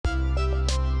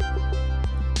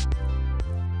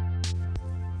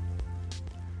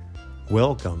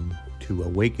Welcome to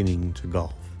Awakening to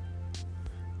Golf.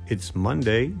 It's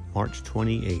Monday, March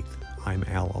 28th. I'm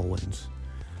Al Owens.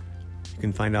 You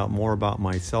can find out more about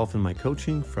myself and my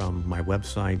coaching from my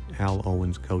website,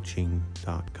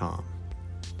 alowenscoaching.com.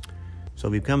 So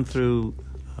we've come through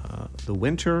the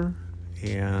winter,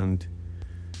 and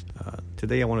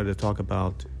today I wanted to talk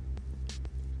about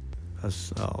a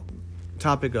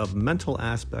topic of mental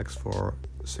aspects for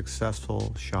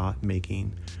successful shot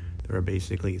making. There are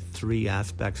basically three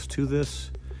aspects to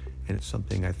this, and it's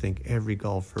something I think every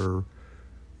golfer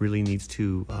really needs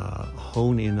to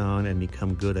hone in on and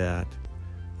become good at.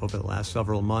 Over the last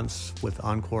several months with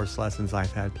on-course lessons,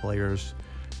 I've had players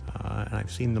and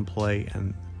I've seen them play,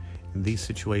 and these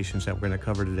situations that we're going to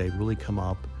cover today really come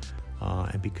up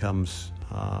and becomes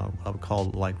I would call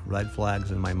it like red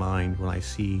flags in my mind when I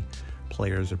see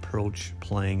players approach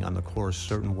playing on the course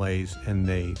certain ways, and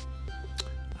they're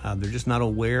just not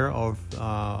aware of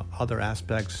other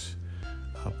aspects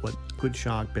of what good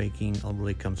shot making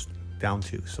really comes down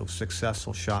to. So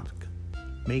successful shot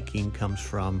making comes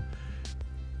from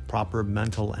proper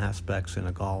mental aspects in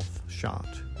a golf shot,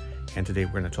 and today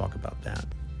we're going to talk about that.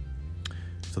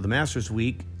 So the Masters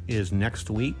Week is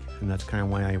next week, and that's kind of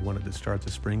why I wanted to start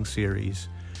the spring series.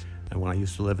 And when I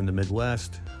used to live in the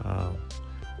Midwest,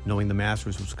 knowing the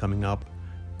Masters was coming up,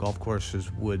 golf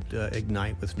courses would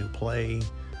ignite with new play.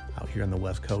 Out here on the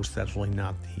West Coast, that's really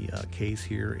not the case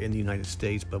here in the United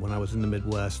States. But when I was in the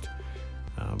Midwest,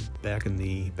 back in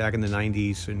the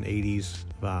 90s and 80s,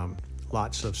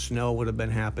 lots of snow would have been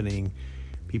happening.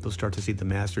 People start to see the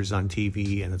Masters on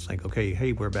TV, and it's like, okay,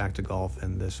 hey, we're back to golf,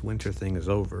 and this winter thing is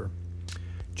over.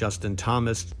 Justin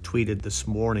Thomas tweeted this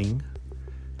morning,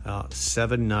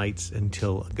 7 nights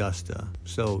until Augusta.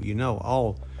 So,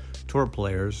 all tour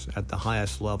players at the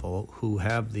highest level who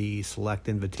have the select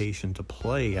invitation to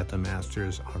play at the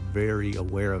Masters are very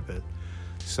aware of it.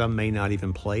 Some may not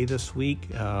even play this week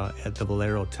at the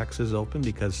Valero Texas Open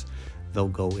because they'll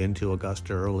go into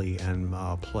Augusta early and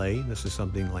play. This is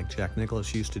something like Jack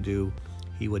Nicklaus used to do.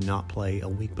 He would not play a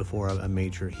week before a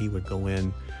major. He would go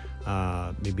in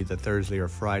maybe the Thursday or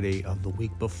Friday of the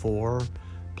week before,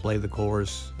 play the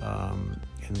course,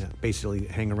 and basically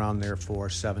hang around there for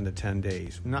 7 to 10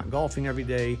 days. Not golfing every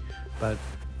day, but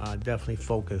definitely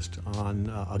focused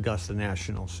on Augusta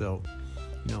National. So,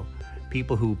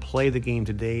 people who play the game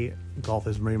today, golf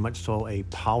is very much so a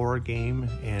power game,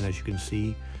 and as you can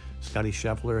see, Scottie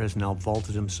Scheffler has now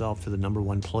vaulted himself to the number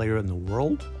one player in the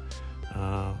world,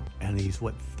 and he's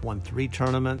won 3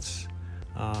 tournaments,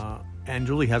 and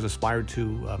really has aspired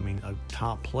to, a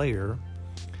top player.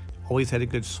 Always had a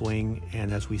good swing,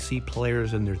 and as we see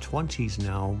players in their 20s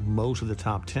now, most of the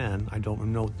top 10, I don't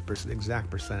know the exact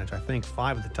percentage, I think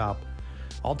 5 of the top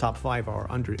 5 are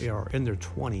in their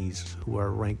 20s who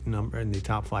are ranked in the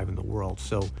top 5 in the world.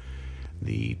 So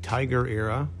the Tiger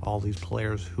era, all these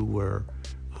players who were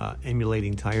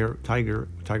emulating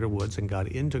Tiger Woods and got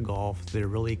into golf, they're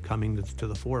really coming to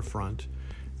the forefront.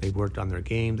 They worked on their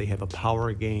game. They have a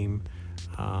power game.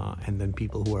 And then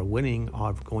people who are winning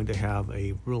are going to have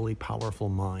a really powerful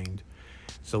mind.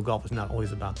 So golf is not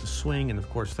always about the swing, and of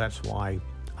course that's why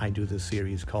I do this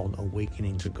series called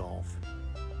Awakening to Golf.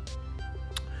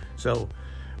 So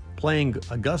playing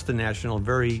Augusta National,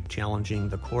 very challenging.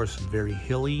 The course is very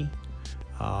hilly,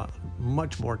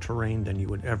 much more terrain than you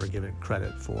would ever give it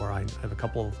credit for. I have a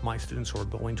couple of my students who are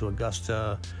going to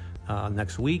Augusta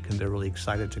next week, and they're really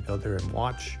excited to go there and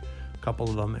watch. A couple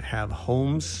of them have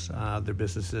homes. Their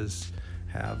businesses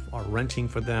are renting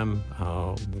for them.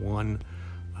 One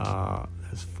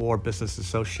has 4 business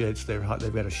associates. They've got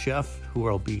a chef who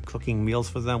will be cooking meals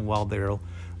for them while they'll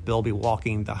be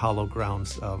walking the hollow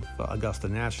grounds of Augusta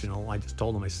National. I just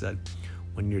told them, I said,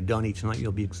 when you're done each night,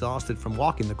 you'll be exhausted from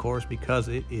walking the course because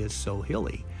it is so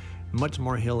hilly. Much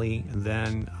more hilly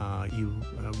than you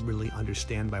really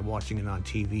understand by watching it on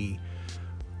TV.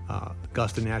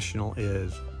 Augusta National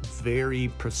is very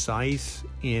precise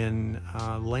in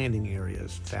landing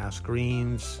areas, fast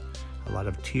greens, a lot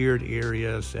of tiered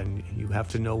areas, and you have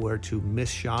to know where to miss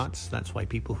shots. That's why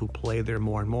people who play there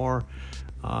more and more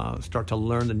start to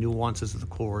learn the nuances of the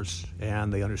course,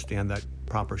 and they understand that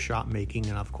proper shot making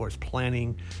and of course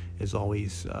planning is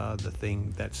always the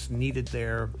thing that's needed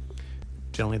there.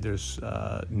 Generally there's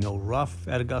no rough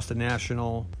at Augusta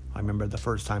National. I remember the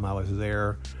first time I was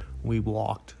there, we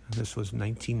walked, this was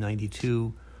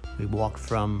 1992, we walked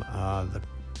from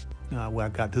where I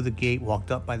got to the gate, walked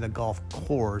up by the golf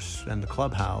course and the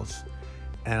clubhouse,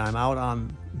 and I'm out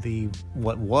on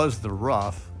what was the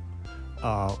rough,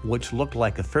 which looked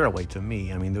like a fairway to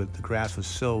me. I mean, the grass was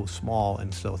so small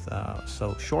and so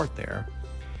short there,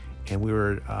 and we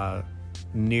were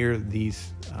near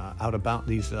these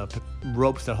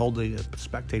ropes that hold the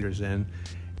spectators in.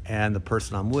 And the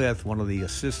person I'm with, one of the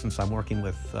assistants I'm working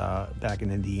with back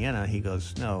in Indiana, he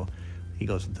goes, no. He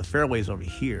goes, the fairway's over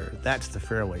here. That's the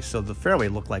fairway. So the fairway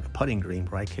looked like a putting green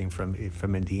where I came from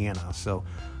Indiana. So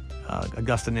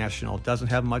Augusta National doesn't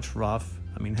have much rough.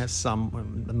 I mean, it has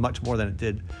some, much more than it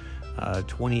did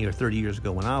 20 or 30 years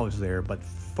ago when I was there. But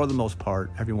for the most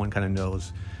part, everyone kind of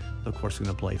knows the course is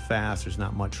going to play fast. There's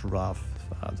not much rough.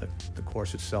 The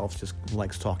course itself just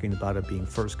likes talking about it being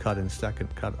first cut and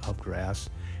second cut of grass.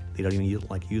 They don't even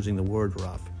like using the word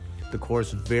rough. The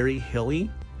course is very hilly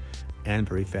and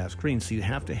very fast green, so you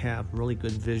have to have really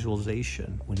good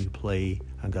visualization when you play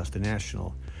Augusta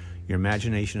National. Your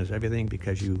imagination is everything,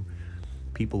 because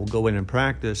people will go in and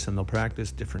practice, and they'll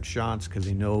practice different shots because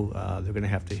they know they're going to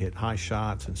have to hit high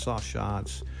shots and soft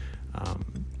shots,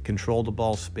 control the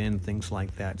ball spin, things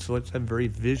like that. So it's a very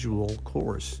visual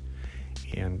course.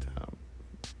 And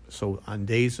so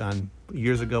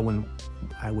years ago when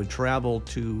I would travel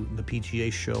to the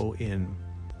PGA show in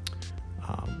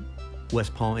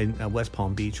West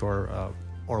Palm Beach or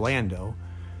Orlando,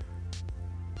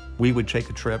 we would take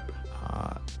a trip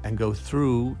and go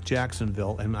through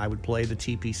Jacksonville, and I would play the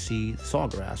TPC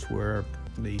Sawgrass, where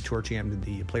the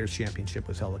Players Championship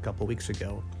was held a couple of weeks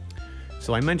ago.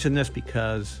 So I mention this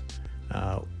because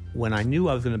when I knew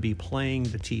I was going to be playing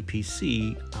the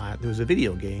TPC, there was a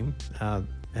video game,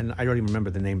 and I don't even remember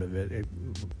the name of it. It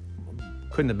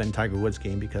couldn't have been Tiger Woods'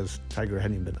 game because Tiger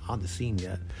hadn't even been on the scene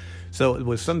yet. So it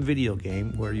was some video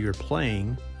game where you're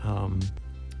playing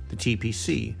the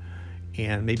TPC,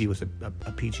 and maybe it was a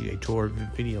PGA Tour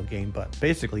video game, but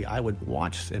basically I would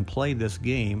watch and play this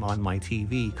game on my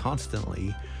TV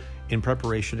constantly in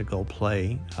preparation to go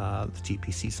play the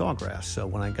TPC Sawgrass. So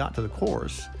when I got to the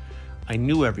course, I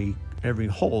knew every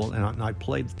hole, and I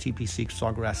played the TPC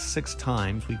Sawgrass 6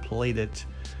 times. We played it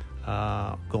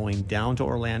going down to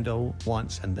Orlando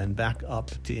once and then back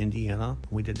up to Indiana.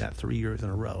 We did that 3 years in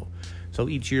a row. So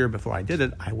each year before I did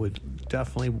it, I would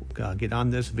definitely get on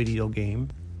this video game.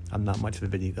 I'm not much of a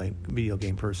video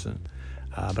game person,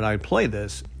 but I would play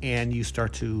this, and you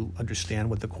start to understand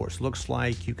what the course looks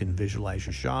like. You can visualize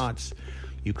your shots.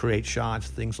 You create shots,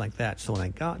 things like that. So when I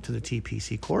got to the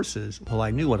TPC courses, well,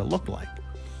 I knew what it looked like,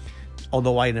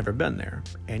 although I had never been there.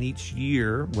 And each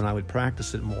year, when I would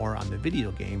practice it more on the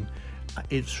video game,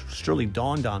 it surely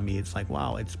dawned on me. It's like,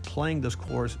 wow, playing this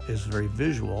course is very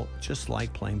visual, just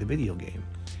like playing the video game.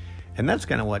 And that's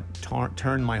kind of what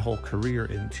turned my whole career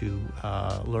into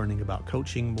learning about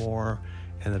coaching more,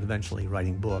 and then eventually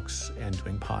writing books and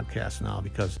doing podcasts now,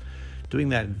 because doing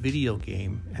that video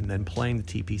game and then playing the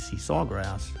TPC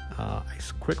Sawgrass, I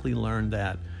quickly learned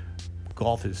that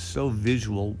golf is so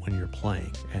visual when you're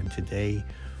playing. And today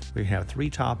we have 3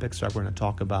 topics that we're going to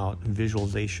talk about.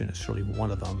 Visualization is surely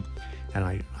one of them. And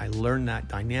I learned that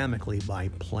dynamically by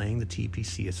playing the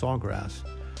TPC at Sawgrass.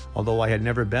 Although I had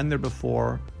never been there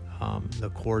before, the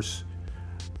course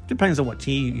depends on what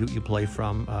tee you play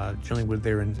from. Generally we're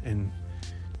there in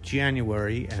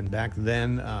January, and back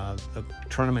then the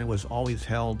tournament was always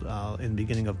held in the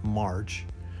beginning of March,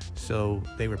 so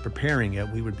they were preparing it.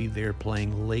 We would be there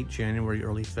playing late January,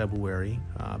 early February,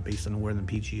 based on where the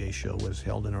PGA show was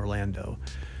held in Orlando.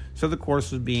 So the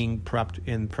course was being prepped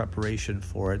in preparation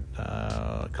for it.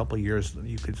 A couple of years,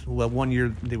 1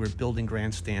 year they were building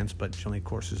grandstands, but generally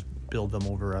courses build them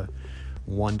over a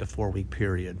 1 to 4 week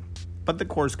period. But the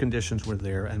course conditions were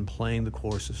there, and playing the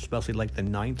course, especially like the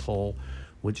 9th hole,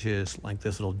 which is like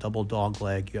this little double dog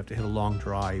leg. You have to hit a long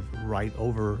drive right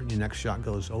over. Your next shot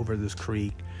goes over this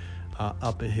creek,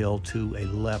 up a hill to a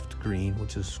left green,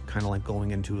 which is kind of like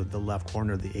going into the left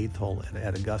corner of the 8th hole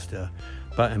at Augusta.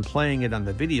 But in playing it on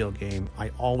the video game, I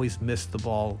always missed the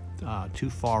ball too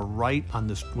far right on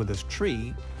with this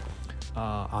tree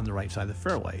on the right side of the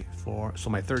fairway. So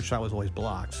my third shot was always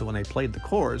blocked. So when I played the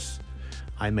course,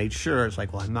 I made sure it's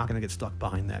like, well, I'm not going to get stuck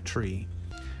behind that tree.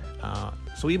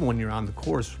 So even when you're on the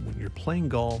course, when you're playing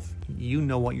golf, you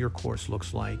know what your course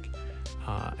looks like,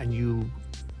 and you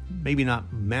maybe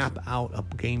not map out a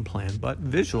game plan, but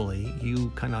visually you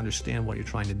kind of understand what you're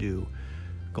trying to do.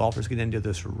 Golfers get into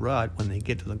this rut when they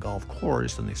get to the golf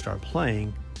course and they start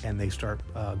playing, and they start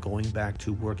going back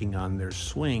to working on their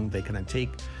swing. They kind of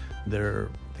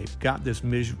they've got this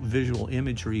visual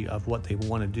imagery of what they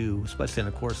want to do, especially in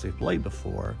a course they've played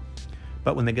before.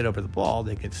 But when they get over the ball,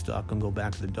 they get stuck and go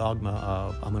back to the dogma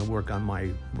of, I'm going to work on my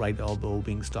right elbow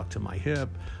being stuck to my hip.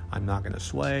 I'm not going to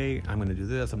sway. I'm going to do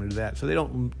this. I'm going to do that. So they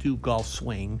don't do golf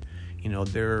swing.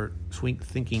 They're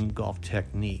thinking golf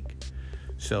technique.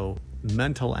 So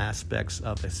mental aspects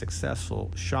of a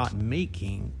successful shot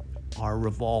making are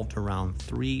revolved around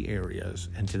three areas,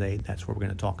 and today that's what we're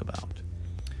going to talk about.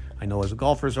 I know as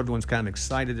golfers, everyone's kind of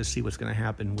excited to see what's going to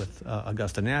happen with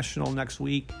Augusta National next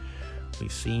week.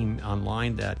 We've seen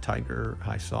online that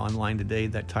I saw online today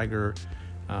that Tiger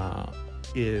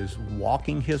is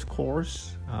walking his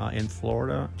course in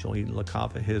Florida. Joey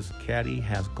LaCava, his caddy,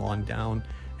 has gone down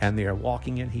and they are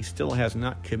walking it. He still has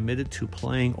not committed to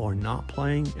playing or not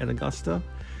playing at Augusta,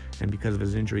 and because of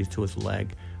his injuries to his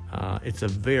leg, it's a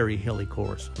very hilly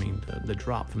course. I mean, the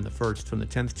drop from the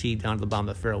 10th tee down to the bottom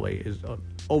of the fairway is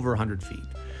over 100 feet.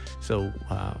 So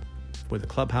where the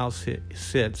clubhouse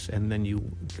sits, and then you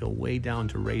go way down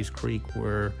to Rays Creek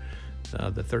where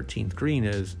the 13th green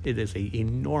is, it is an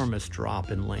enormous drop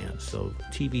in land. So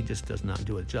TV just does not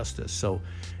do it justice. So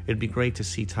it'd be great to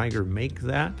see Tiger make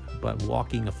that, but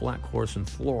walking a flat course in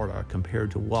Florida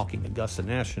compared to walking Augusta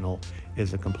National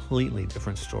is a completely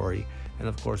different story. And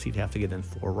of course, he'd have to get in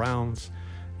 4 rounds.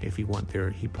 If he went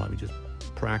there, he'd probably just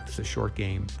practice a short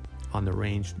game on the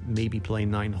range, maybe play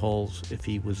 9 holes if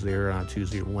he was there on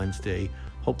Tuesday or Wednesday.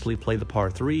 Hopefully play the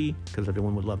par 3, because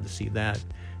everyone would love to see that.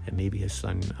 And maybe his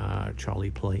son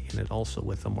Charlie play in it also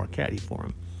with a more caddy for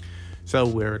him. So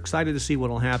we're excited to see what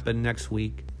will happen next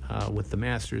week with the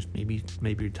Masters.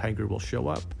 Maybe Tiger will show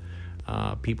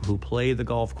up. People who play the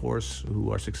golf course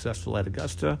who are successful at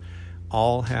Augusta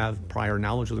all have prior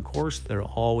knowledge of the course. They're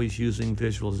always using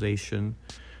visualization.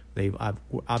 They've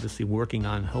obviously working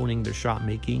on honing their shot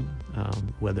making,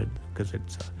 because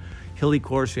it's a hilly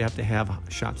course, you have to have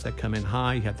shots that come in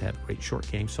high. You have to have a great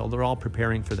short game. So they're all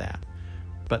preparing for that.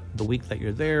 But the week that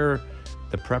you're there,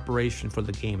 the preparation for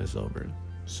the game is over.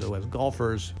 So as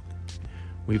golfers,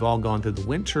 we've all gone through the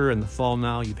winter and the fall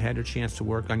now. You've had your chance to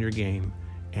work on your game,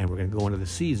 and we're going to go into the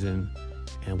season,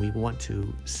 and we want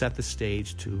to set the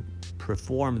stage to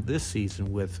perform this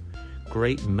season with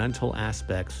great mental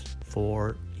aspects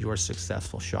for your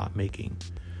successful shot making.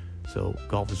 So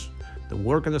the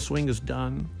work on the swing is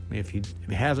done. If it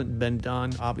hasn't been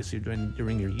done, obviously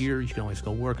during your year, you can always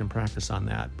go work and practice on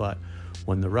that. But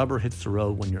when the rubber hits the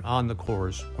road, when you're on the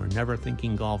course, we're never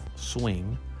thinking golf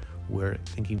swing, we're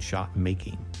thinking shot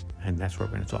making. And that's what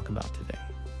we're going to talk about today.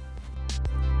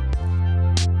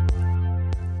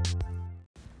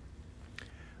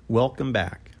 Welcome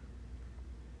back.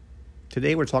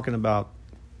 Today we're talking about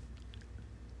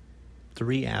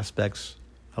 3 aspects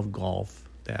of golf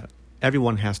that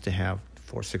everyone has to have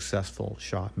for successful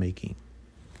shot making.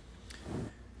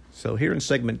 So here in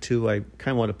segment 2, I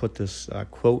kind of want to put this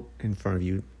quote in front of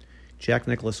you. Jack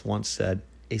Nicklaus once said,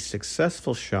 "A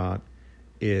successful shot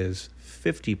is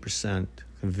 50%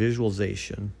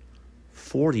 visualization,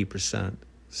 40%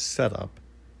 setup,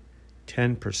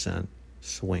 10%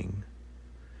 swing."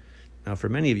 Now, for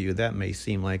many of you, that may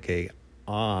seem like a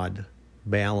odd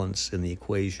balance in the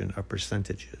equation of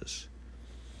percentages.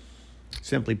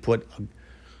 Simply put,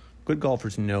 good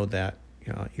golfers know that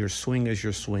your swing is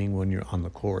your swing when you're on the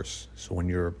course. So when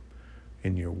you're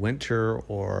in your winter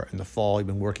or in the fall, you've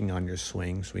been working on your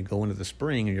swing. So we go into the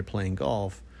spring and you're playing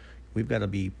golf, we've got to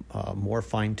be more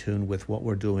fine-tuned with what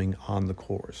we're doing on the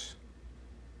course.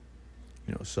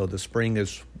 So the spring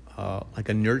is like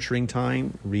a nurturing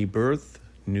time, rebirth,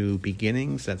 new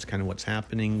beginnings. That's kind of what's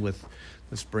happening with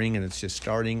the spring, and it's just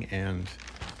starting. And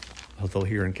although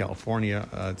here in California,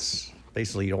 it's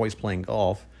basically you're always playing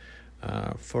golf.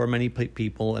 For many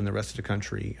people in the rest of the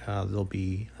country, they'll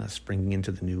be springing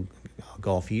into the new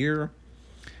golf year.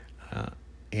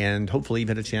 And hopefully you've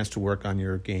had a chance to work on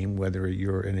your game, whether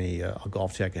you're in a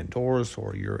Golf Tech indoors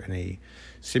or you're in a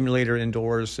simulator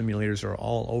indoors. Simulators are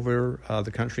all over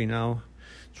the country now.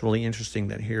 It's really interesting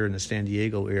that here in the San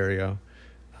Diego area,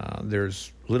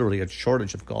 there's literally a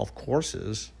shortage of golf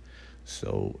courses.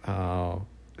 So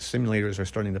simulators are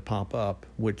starting to pop up,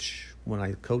 which when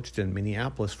I coached in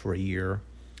Minneapolis for a year,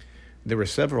 there were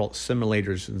several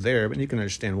simulators there, but you can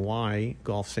understand why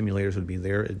golf simulators would be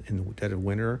there in the dead of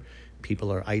winter.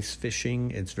 People are ice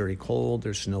fishing. It's very cold.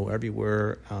 There's snow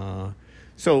everywhere.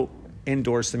 So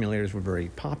indoor simulators were very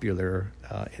popular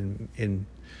in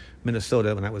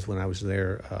Minnesota when I was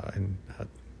there in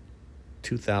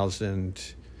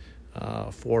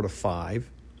 2004 to 5.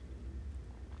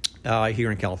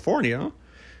 Here in California,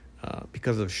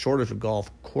 because of shortage of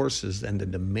golf courses and the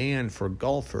demand for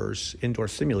golfers, indoor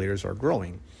simulators are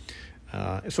growing.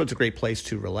 So it's a great place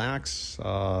to relax,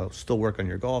 still work on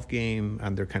your golf game,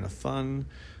 and they're kind of fun.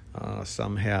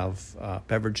 Some have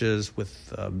beverages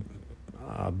with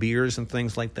beers and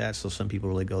things like that, so some people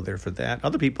really go there for that.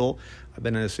 Other people, I've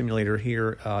been in a simulator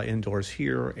here, indoors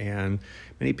here, and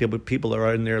many people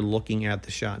are in there looking at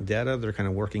the shot data. They're kind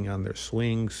of working on their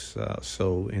swings.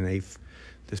 So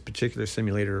this particular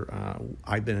simulator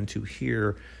I've been into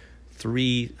here,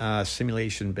 3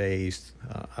 simulation bays,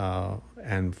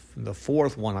 and the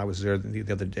fourth one, I was there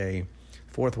the other day.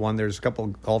 Fourth one, there's a couple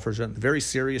of golfers very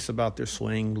serious about their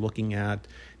swing, looking at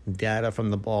data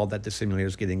from the ball that the simulator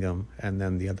is getting them, and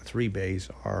then the other 3 bays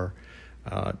are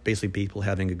basically people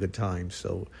having a good time.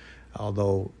 So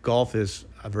although golf is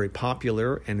very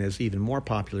popular and is even more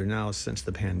popular now since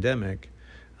the pandemic,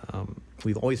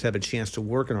 we've always had a chance to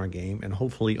work on our game, and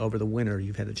hopefully over the winter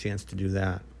you've had a chance to do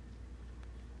that.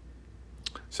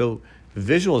 So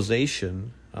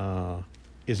visualization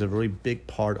is a really big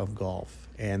part of golf,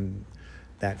 and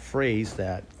that phrase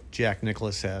that Jack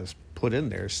Nicklaus has put in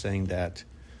there, saying that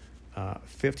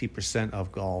 50%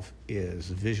 of golf is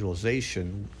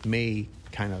visualization, may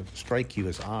kind of strike you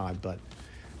as odd, but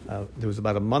there was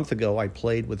about a month ago I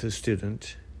played with a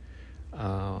student,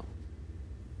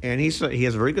 and he has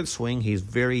a very good swing. He's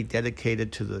very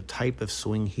dedicated to the type of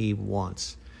swing he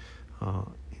wants.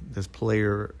 This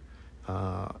player,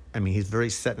 he's very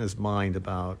set in his mind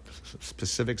about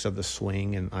specifics of the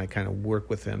swing, and I kind of work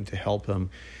with him to help him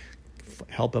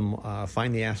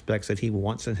find the aspects that he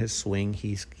wants in his swing.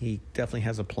 He definitely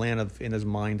has a plan in his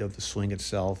mind of the swing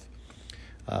itself.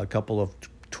 A couple of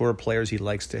tour players he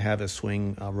likes to have his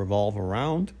swing revolve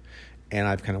around, and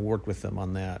I've kind of worked with them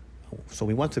on that. So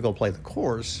we went to go play the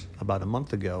course about a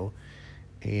month ago,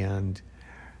 and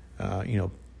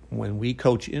when we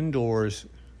coach indoors,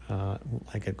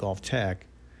 like at Golf Tech,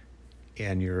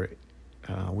 and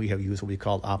we have used what we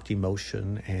call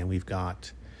OptiMotion, and we've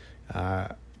got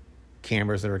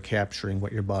cameras that are capturing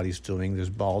what your body's doing. There's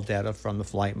ball data from the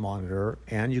flight monitor,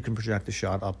 and you can project the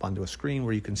shot up onto a screen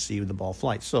where you can see the ball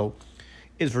flight. So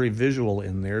it's very visual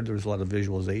in there. There's a lot of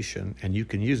visualization, and you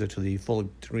can use it to the full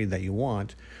degree that you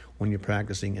want when you're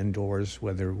practicing indoors,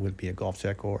 whether it would be a Golf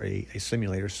Tech or a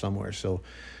simulator somewhere. So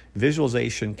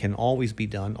visualization can always be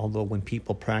done, although when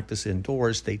people practice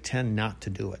indoors, they tend not to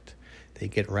do it. They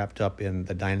get wrapped up in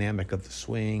the dynamic of the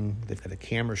swing. They've got a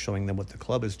camera showing them what the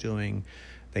club is doing.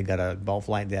 They got a ball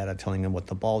flight data telling them what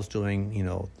the ball's doing.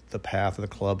 The path of the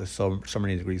club is so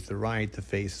many degrees to the right, the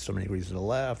face is so many degrees to the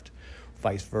left,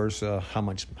 vice versa. How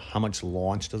much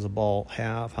launch does a ball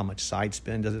have? How much side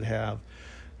spin does it have?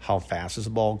 How fast is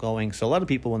the ball going? So a lot of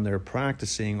people, when they're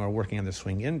practicing or working on the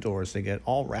swing indoors, they get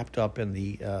all wrapped up in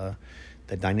the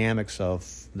dynamics of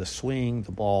the swing,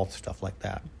 the ball, stuff like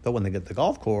that. But when they get to the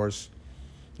golf course,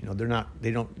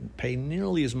 they don't pay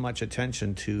nearly as much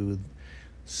attention to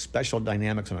special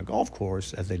dynamics on a golf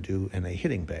course as they do in a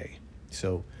hitting bay.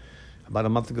 So about a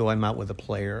month ago, I'm out with a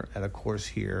player at a course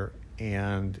here,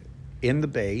 and in the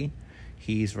bay,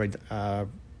 he's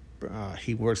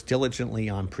he works diligently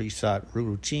on preset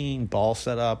routine, ball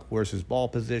setup, where's his ball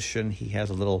position. He has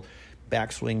a little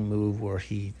backswing move where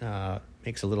he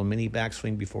makes a little mini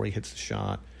backswing before he hits the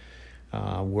shot.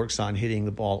 Works on hitting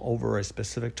the ball over a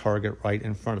specific target right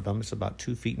in front of him. It's about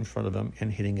 2 feet in front of him,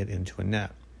 and hitting it into a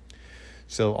net.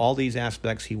 So all these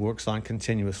aspects he works on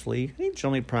continuously. He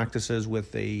generally practices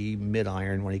with a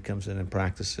mid-iron when he comes in and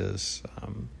practices.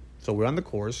 So we're on the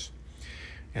course,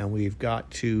 and we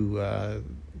get to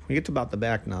about the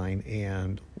back 9,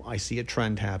 and I see a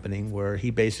trend happening where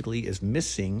he basically is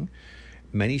missing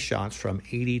many shots from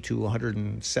 80 to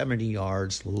 170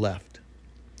 yards left.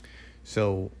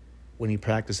 So when he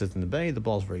practices in the bay, the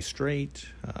ball's very straight.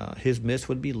 His miss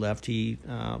would be left. He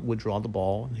would draw the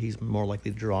ball. He's more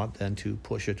likely to draw it than to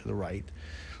push it to the right.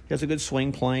 He has a good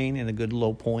swing plane and a good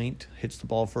low point. Hits the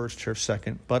ball first, turf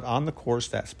second. But on the course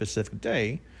that specific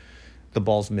day, the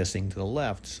ball's missing to the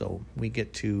left. So we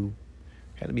had to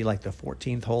be like the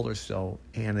 14th hole or so,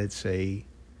 and he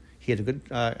had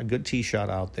a good tee shot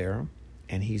out there,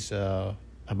 and he's about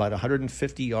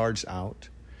 150 yards out.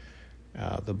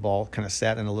 The ball kind of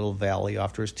sat in a little valley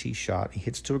after his tee shot. He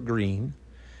hits to a green,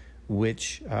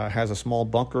 which has a small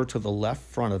bunker to the left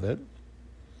front of it.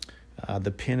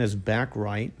 The pin is back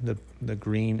right. The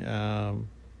green,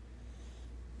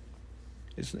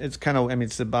 it's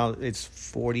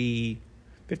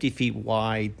 50 feet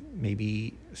wide,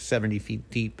 maybe 70 feet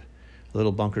deep. A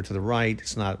little bunker to the right.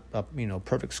 It's not a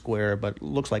perfect square, but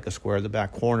looks like a square. The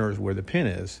back corner is where the pin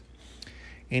is.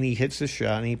 And he hits the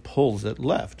shot and he pulls it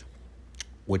left,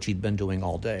 which he'd been doing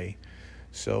all day.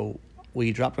 So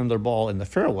we dropped another ball in the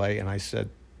fairway, and I said,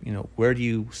 where do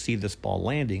you see this ball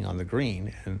landing on the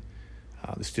green? And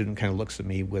the student kind of looks at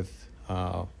me with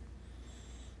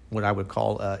what I would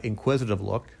call an inquisitive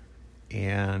look,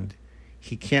 and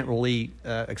he can't really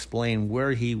explain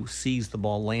where he sees the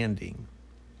ball landing.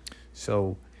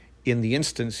 So in the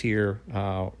instance here,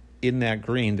 in that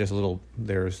green,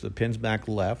 there's the pin's back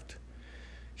left.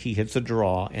 he hits a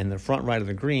draw, and the front right of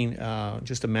the green,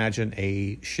 just imagine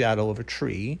a shadow of a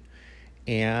tree,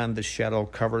 and the shadow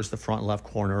covers the front left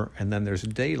corner, and then there's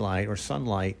daylight or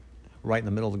sunlight right in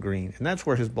the middle of the green. And that's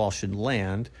where his ball should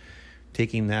land.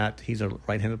 Taking that, he's a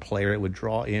right-handed player. It would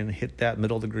draw in, hit that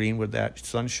middle of the green where that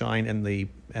sunshine and the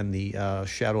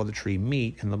shadow of the tree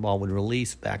meet, and the ball would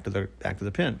release back to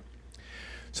the pin.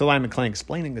 So I'm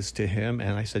explaining this to him,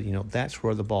 and I said, that's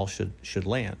where the ball should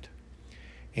land.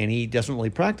 And he doesn't really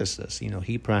practice this.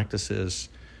 He practices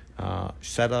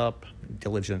setup,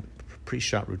 diligent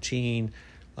pre-shot routine,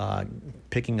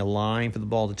 picking a line for the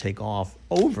ball to take off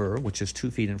over, which is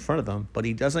 2 feet in front of him, but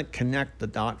he doesn't connect the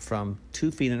dot from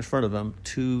 2 feet in front of him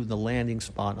to the landing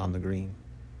spot on the green.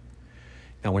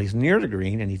 Now, when he's near the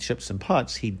green and he chips and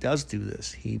putts, he does do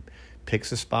this. He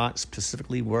picks a spot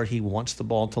specifically where he wants the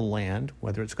ball to land,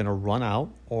 whether it's going to run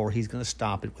out or he's going to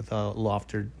stop it with a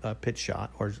lofted pitch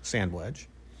shot or sand wedge.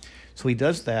 So he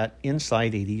does that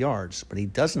inside 80 yards, but he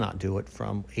does not do it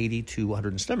from 80 to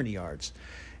 170 yards.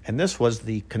 And this was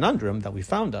the conundrum that we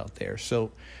found out there.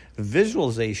 So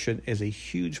visualization is a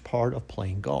huge part of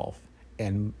playing golf.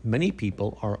 And many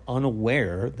people are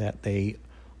unaware that they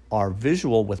are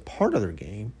visual with part of their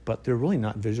game, but they're really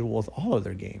not visual with all of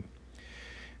their game.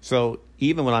 So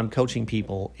even when I'm coaching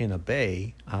people in a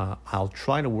bay, I'll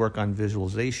try to work on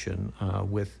visualization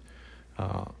with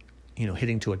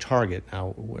hitting to a target.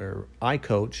 Now, where I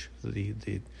coach, I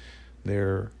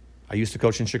used to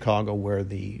coach in Chicago, where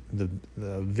the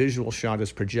visual shot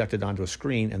is projected onto a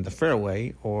screen, and the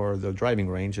fairway or the driving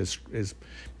range is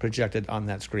projected on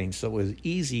that screen. So it was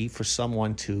easy for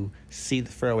someone to see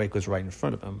the fairway because right in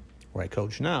front of them. Where I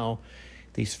coach now,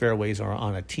 these fairways are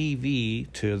on a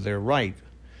TV to their right.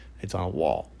 It's on a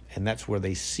wall, and that's where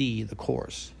they see the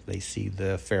course. They see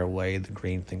the fairway, the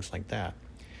green, things like that.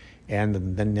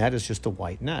 And the net is just a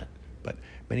white net. But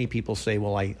many people say,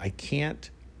 well, I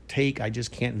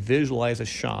just can't visualize a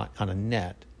shot on a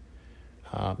net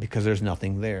because there's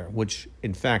nothing there, which,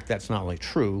 in fact, that's not really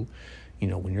true.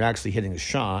 When you're actually hitting a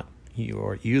shot,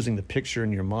 you're using the picture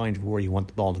in your mind of where you want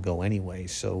the ball to go anyway.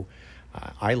 So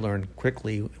I learned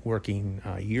quickly working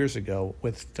years ago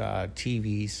with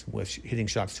TVs, with hitting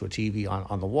shots to a TV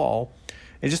on the wall.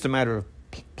 It's just a matter of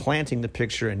planting the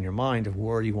picture in your mind of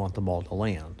where you want the ball to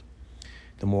land.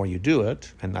 The more you do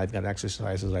it, and I've got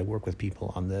exercises, I work with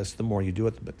people on this, the more you do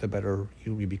it, the better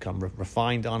you become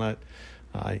refined on it.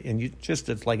 And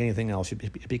it's like anything else.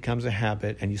 It becomes a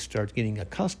habit, and you start getting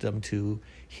accustomed to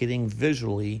hitting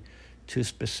visually to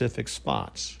specific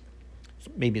spots.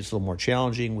 Maybe it's a little more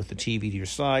challenging with the TV to your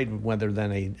side rather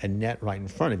than a net right in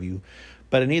front of you.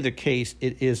 But in either case,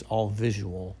 it is all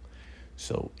visual.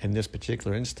 So in this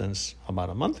particular instance,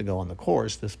 about a month ago on the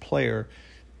course, this player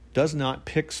does not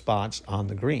pick spots on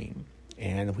the green.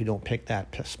 And if we don't pick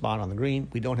that spot on the green,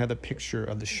 we don't have a picture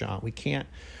of the shot.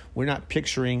 We're not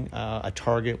picturing a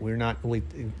target. We're not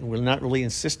really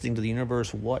insisting to the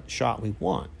universe what shot we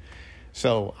want.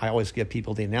 So I always give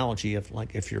people the analogy of,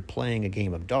 like, if you're playing a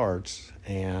game of darts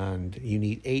and you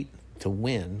need 8 to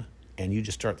win, and you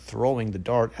just start throwing the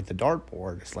dart at the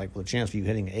dartboard, it's like, well, the chance of you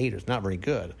hitting 8 is not very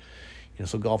good.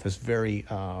 So golf is very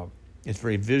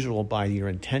visual by your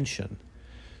intention.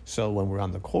 So when we're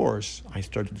on the course, I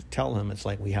started to tell him, it's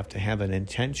like we have to have an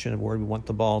intention of where we want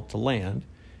the ball to land.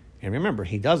 And remember,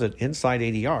 he does it inside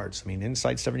 80 yards.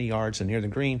 Inside 70 yards and near the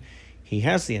green, he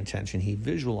has the intention, he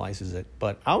visualizes it,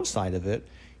 but outside of it,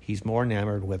 he's more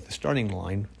enamored with the starting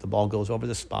line. The ball goes over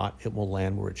the spot, it will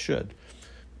land where it should.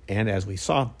 And as we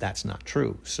saw, that's not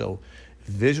true. So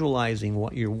visualizing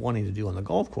what you're wanting to do on the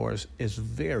golf course is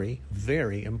very,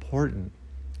 very important.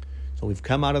 So we've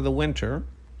come out of the winter,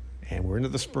 and we're into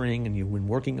the spring, and you've been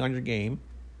working on your game,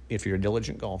 if you're a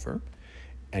diligent golfer,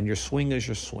 and your swing is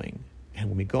your swing. And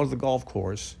when we go to the golf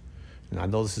course, and I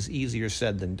know this is easier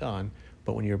said than done,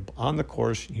 but when you're on the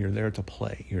course, you're there to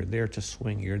play. You're there to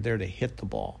swing. You're there to hit the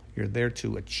ball. You're there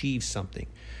to achieve something.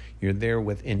 You're there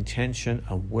with intention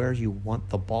of where you want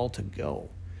the ball to go.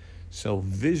 So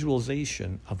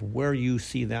visualization of where you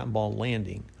see that ball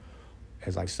landing.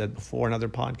 As I've said before in other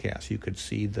podcasts, you could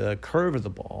see the curve of the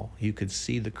ball. You could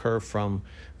see the curve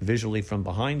visually from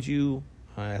behind you.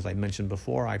 As I mentioned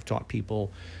before, I've taught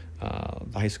people,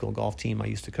 the high school golf team I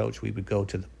used to coach, we would go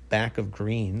to the back of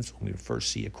greens when we would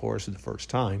first see a course for the first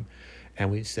time,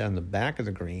 and we'd sit on the back of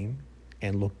the green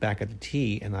and look back at the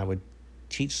tee, and I would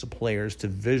teach the players to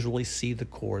visually see the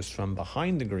course from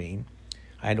behind the green.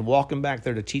 I had to walk them back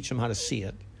there to teach them how to see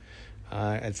it.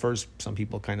 At first, some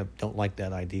people kind of don't like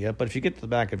that idea. But if you get to the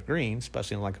back of the green,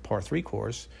 especially in like a par 3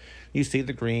 course, you see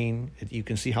the green. You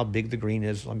can see how big the green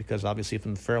is, because obviously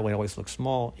from the fairway it always looks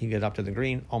small. You get up to the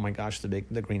green, oh my gosh, the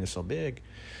green is so big.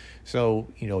 So,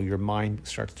 your mind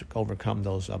starts to overcome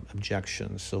those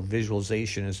objections. So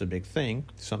visualization is a big thing.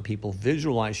 Some people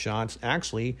visualize shots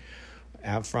actually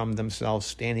from themselves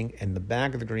standing in the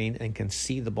back of the green and can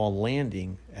see the ball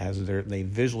landing as they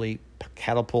visually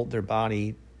catapult their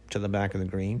body to the back of the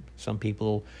green. Some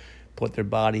people put their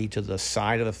body to the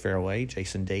side of the fairway.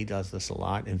 Jason Day does this a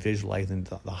lot, and visualizing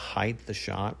the height of the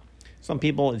shot. Some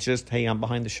people, it's just, hey, I'm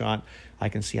behind the shot. I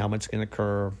can see how much it's going to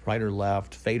curve, right or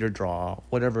left, fade or draw,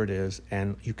 whatever it is,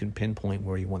 and you can pinpoint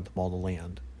where you want the ball to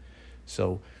land.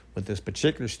 So with this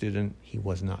particular student, he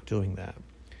was not doing that.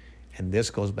 And this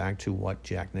goes back to what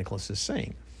Jack Nicklaus is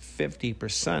saying.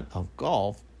 50% of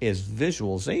golf is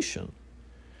visualization.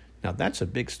 Now, that's a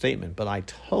big statement, but I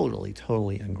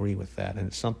totally agree with that. And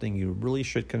it's something you really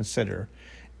should consider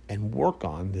and work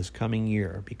on this coming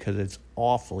year, because it's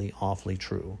awfully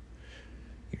true.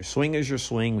 Your swing is your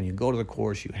swing. When you go to the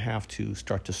course, you have to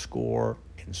start to score,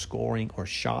 and scoring or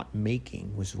shot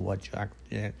making, which is what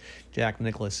Jack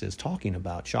Nicklaus is talking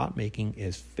about. Shot making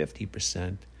is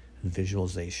 50%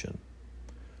 visualization.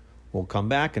 We'll come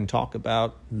back and talk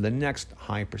about the next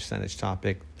high percentage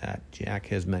topic that Jack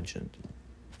has mentioned.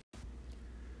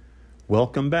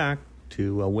 Welcome back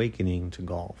to Awakening to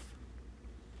Golf.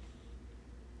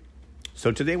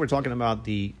 So today we're talking about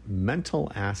the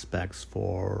mental aspects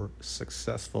for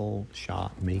successful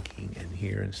shot making. And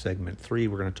here in segment 3,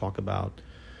 we're going to talk about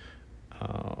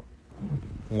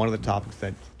one of the topics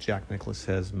that Jack Nicklaus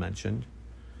has mentioned.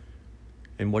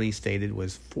 And what he stated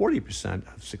was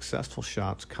 40% of successful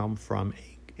shots come from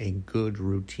a good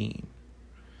routine.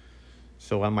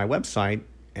 So on my website,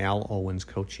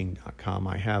 alowenscoaching.com,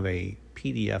 I have a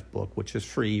PDF book, which is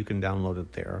free. You can download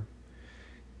it there.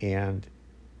 And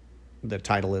the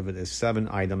title of it is 7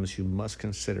 Items You Must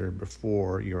Consider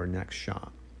Before Your Next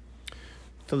Shot.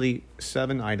 So the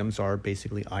 7 items are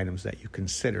basically items that you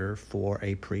consider for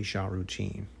a pre-shot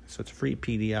routine. So it's a free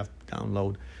PDF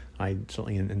download. I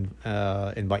certainly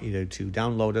invite you to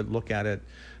download it, look at it.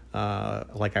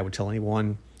 Like I would tell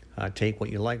anyone, take what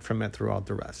you like from it, throughout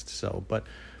the rest. So, but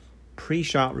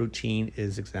pre-shot routine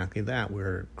is exactly that.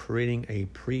 We're creating a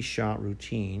pre-shot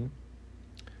routine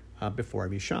before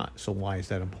every shot. So why is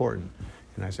that important?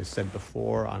 And as I said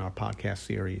before on our podcast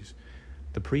series,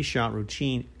 the pre-shot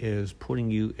routine is putting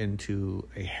you into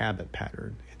a habit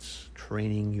pattern. It's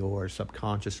training your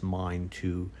subconscious mind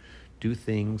to do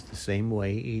things the same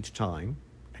way each time,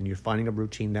 and you're finding a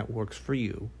routine that works for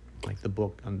you. Like the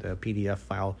book on the PDF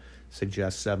file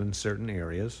suggests 7 certain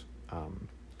areas.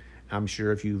 I'm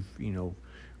sure if you've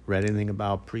read anything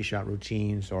about pre-shot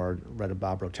routines or read a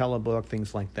Bob Rotella book,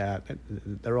 things like that,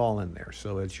 they're all in there.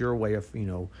 So it's your way of,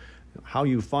 how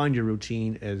you find your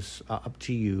routine is up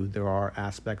to you. There are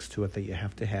aspects to it that you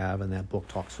have to have, and that book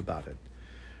talks about it.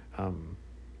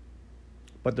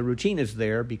 But the routine is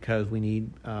there because we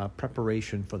need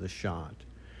preparation for the shot.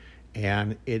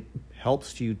 And it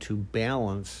helps you to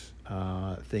balance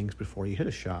things before you hit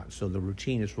a shot. So the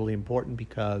routine is really important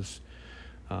because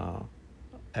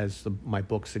as my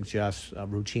book suggests,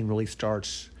 routine really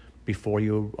starts before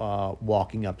you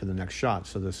walking up to the next shot.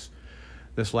 So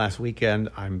this last weekend,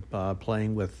 I'm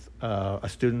playing with a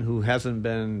student who hasn't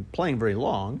been playing very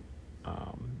long,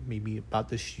 maybe about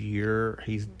this year.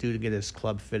 He's due to get his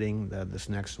club fitting this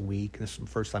next week. This is the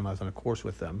first time I was on a course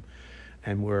with him.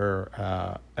 And we're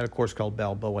at a course called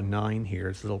Balboa 9 here.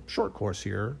 It's a little short course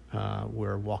here.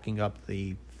 We're walking up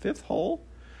the 5th hole.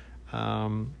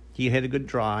 He hit a good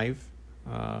drive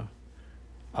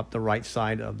up the right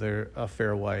side of the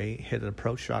fairway, hit an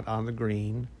approach shot on the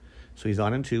green. So he's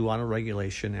on and 2 on a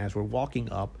regulation. As we're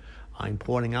walking up, I'm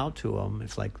pointing out to him,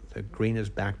 it's like the green is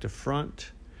back to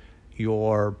front.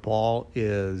 Your ball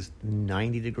is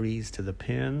 90 degrees to the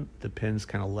pin. The pin's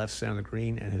kind of left center of the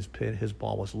green, and his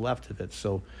ball was left of it.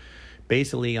 So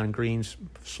basically on greens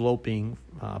sloping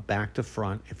back to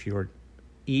front, if you're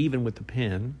even with the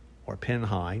pin or pin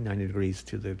high, 90 degrees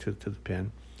to the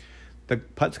pin, the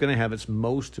putt's going to have its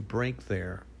most break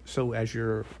there. So as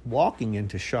you're walking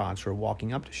into shots or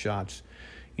walking up to shots,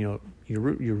 your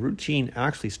routine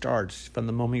actually starts from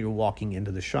the moment you're walking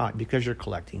into the shot because you're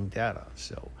collecting data.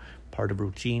 So part of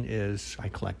routine is I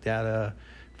collect data,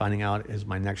 finding out is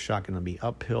my next shot going to be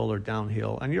uphill or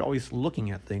downhill, and you're always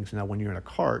looking at things. Now, when you're in a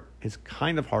cart, it's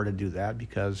kind of hard to do that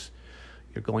because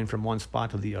you're going from one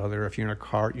spot to the other. If you're in a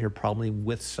cart, you're probably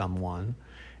with someone,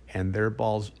 and their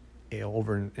ball's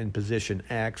over in position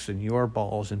X, and your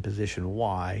ball's in position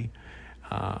Y.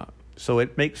 So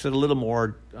it makes it a little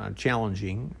more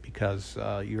challenging because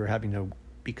you're having to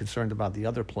be concerned about the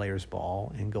other player's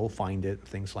ball and go find it,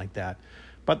 things like that.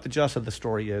 But the gist of the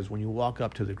story is when you walk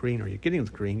up to the green or you're getting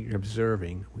to the green, you're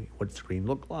observing what's the green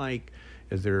look like,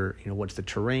 is there, what's the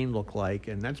terrain look like,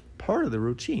 and that's part of the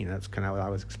routine. That's kind of what I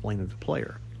was explaining to the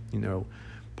player.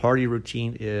 Part of your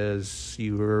routine is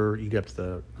you get up to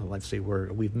the, let's say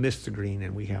we've missed the green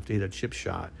and we have to hit a chip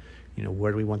shot.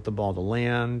 Where do we want the ball to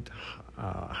land?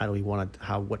 How do we want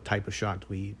it? What type of shot do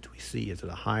we see? Is it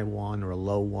a high one or a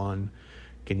low one?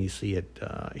 Can you see it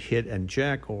hit and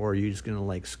jack, or are you just going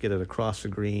to skid it across the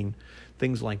green?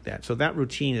 Things like that. So that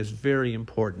routine is very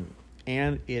important,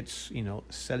 and it's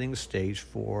setting the stage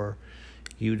for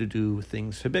you to do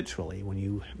things habitually. When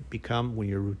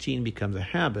your routine becomes a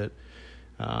habit,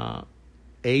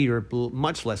 you're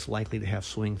much less likely to have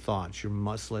swing thoughts. You're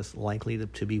much less likely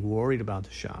to be worried about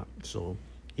the shot. So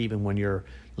even when you're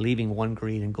leaving one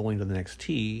green and going to the next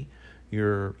tee,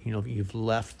 you've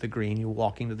left the green, you're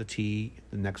walking to the tee,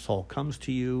 the next hole comes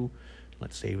to you.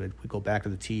 Let's say we go back to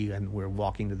the tee and we're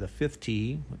walking to the fifth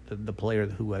tee. The player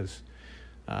who was,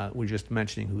 we're just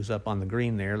mentioning, who's up on the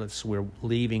green there, we're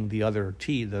leaving the other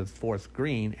tee, the fourth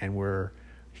green, and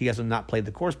he has not played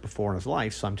the course before in his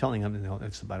life, so I'm telling him,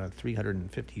 it's about a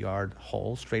 350-yard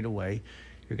hole straight away.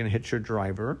 You're going to hit your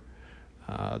driver.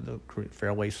 The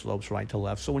fairway slopes right to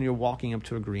left. So when you're walking up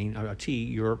to a tee,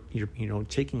 you're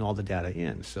taking all the data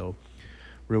in. So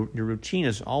your routine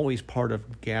is always part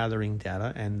of gathering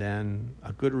data, and then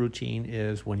a good routine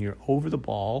is when you're over the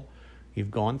ball,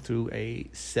 you've gone through a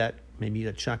set, maybe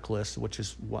a checklist, which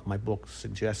is what my book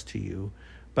suggests to you.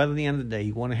 But at the end of the day,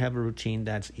 you want to have a routine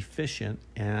that's efficient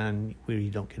and where you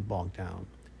don't get bogged down.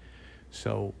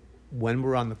 So when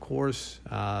we're on the course,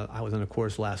 I was on a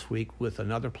course last week with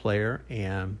another player,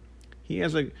 and he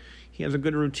has a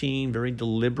good routine, very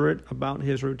deliberate about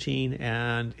his routine,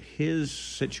 and his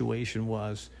situation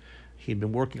was he'd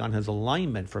been working on his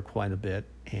alignment for quite a bit,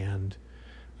 and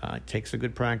takes a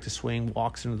good practice swing,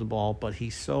 walks into the ball, but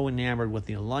he's so enamored with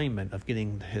the alignment of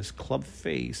getting his club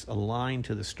face aligned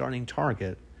to the starting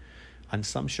target. On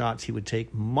some shots, he would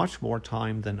take much more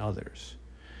time than others.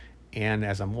 And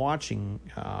as I'm watching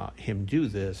him do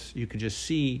this, you could just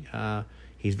see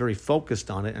he's very focused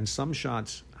on it. And some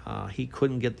shots, he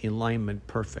couldn't get the alignment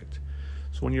perfect.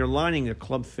 So when you're aligning a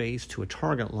club face to a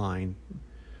target line,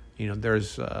 you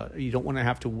don't want to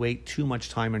have to wait too much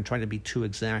time and try to be too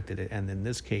exact at it. And in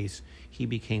this case, he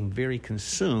became very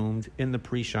consumed in the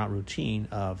pre-shot routine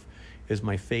of, is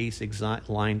my face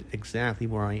lined exactly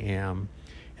where I am?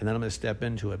 And then I'm going to step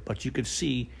into it. But you could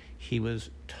see he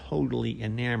was totally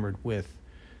enamored with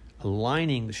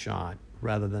aligning the shot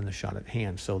rather than the shot at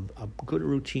hand. So a good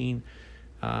routine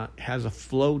has a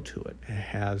flow to it. It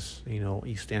has,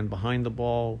 you stand behind the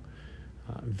ball,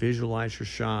 visualize your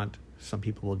shot. Some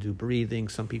people will do breathing.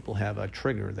 Some people have a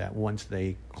trigger that once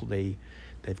they've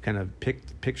kind of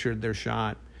pictured their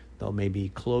shot, they'll maybe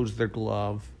close their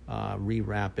glove,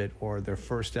 rewrap it, or their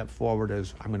first step forward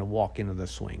is, I'm going to walk into the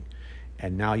swing.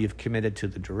 And now you've committed to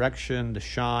the direction, the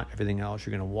shot, everything else.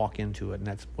 You're going to walk into it, and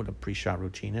that's what a pre-shot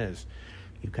routine is.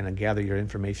 You kind of gather your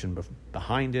information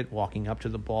behind it, walking up to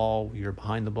the ball. You're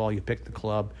behind the ball. You pick the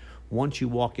club. Once you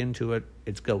walk into it,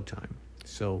 it's go time.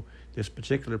 So this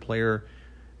particular player,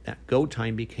 that go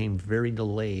time became very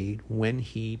delayed when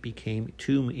he became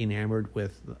too enamored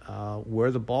with where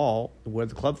the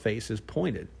club face is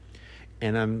pointed.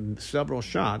 And on several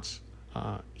shots,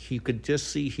 he could just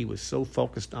see he was so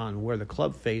focused on where the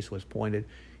club face was pointed,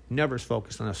 never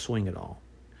focused on a swing at all.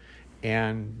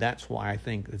 And that's why I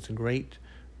think it's a great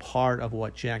part of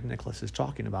what Jack Nicklaus is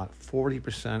talking about.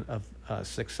 40% of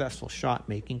successful shot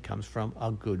making comes from a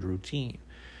good routine.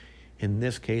 In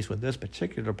this case, with this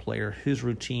particular player, his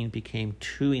routine became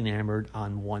too enamored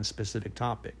on one specific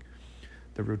topic.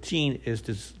 The routine is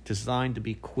designed to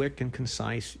be quick and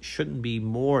concise, shouldn't be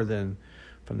more than,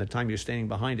 from the time you're standing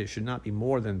behind it, should not be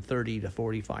more than 30 to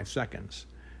 45 seconds.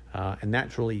 And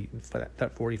naturally, for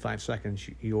that 45 seconds,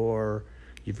 you're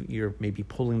maybe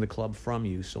pulling the club from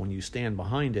you. So when you stand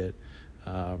behind it,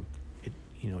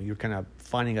 you're kind of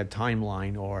finding a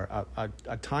timeline or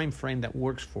a time frame that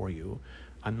works for you.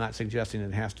 I'm not suggesting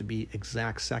it has to be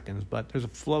exact seconds, but there's a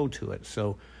flow to it.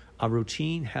 So a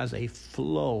routine has a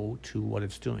flow to what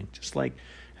it's doing. Just like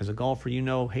as a golfer,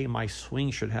 hey, my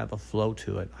swing should have a flow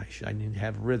to it. I need to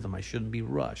have rhythm. I shouldn't be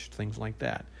rushed, things like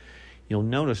that. You'll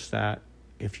notice that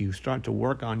if you start to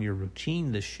work on your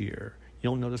routine this year,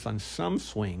 you'll notice on some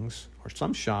swings or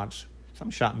some shots,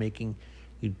 some shot making,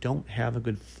 you don't have a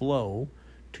good flow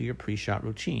to your pre-shot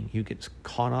routine. You get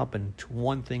caught up in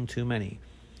one thing too many.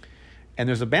 And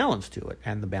there's a balance to it,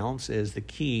 and the balance is the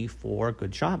key for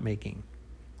good shot making.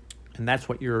 And that's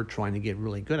what you're trying to get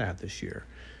really good at this year.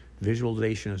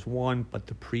 Visualization is one, but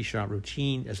the pre-shot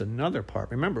routine is another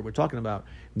part. Remember, we're talking about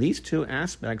these two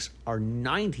aspects are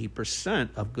 90%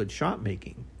 of good shot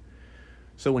making.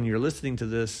 So when you're listening to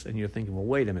this and you're thinking, well,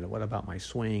 wait a minute, what about my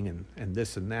swing and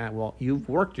this and that? Well, you've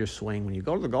worked your swing. When you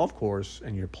go to the golf course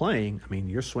and you're playing, I mean,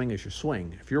 your swing is your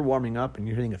swing. If you're warming up and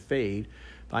you're hitting a fade,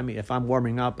 if I'm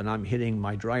warming up and I'm hitting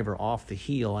my driver off the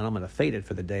heel and I'm going to fade it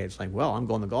for the day, it's like, well, I'm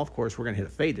going to the golf course, we're going to hit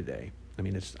a fade today. I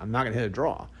mean, I'm not going to hit a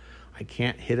draw. I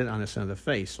can't hit it on the center of the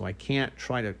face, so I can't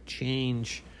try to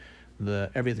change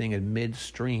everything in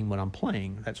midstream when I'm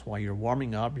playing. That's why you're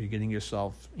warming up, you're getting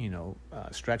yourself,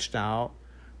 stretched out.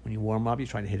 When you warm up, you're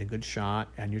trying to hit a good shot,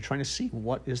 and you're trying to see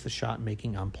what is the shot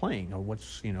making I'm playing, or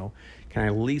can I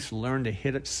at least learn to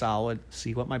hit it solid,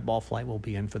 see what my ball flight will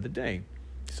be in for the day.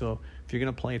 So if you're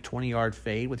going to play a 20-yard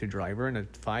fade with your driver and a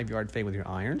 5-yard fade with your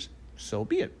irons, so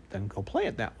be it. Then go play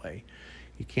it that way.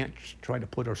 You can't try to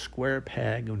put a square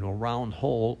peg into a round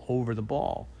hole over the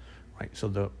ball, right? So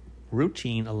the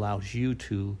routine allows you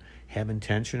to have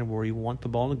intention of where you want the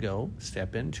ball to go,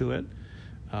 step into it,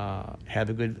 have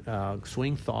a good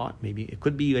swing thought. Maybe it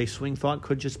could be a swing thought,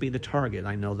 could just be the target.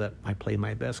 I know that I play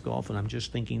my best golf and I'm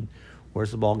just thinking, where's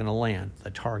the ball going to land?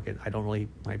 The target. I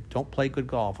don't play good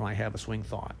golf when I have a swing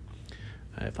thought.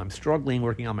 If I'm struggling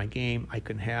working on my game, I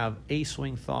can have a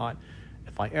swing thought.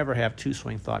 If I ever have two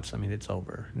swing thoughts, I mean, it's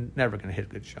over. Never going to hit a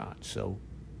good shot. So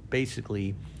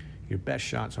basically, your best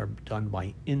shots are done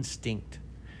by instinct.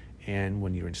 And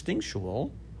when you're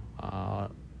instinctual,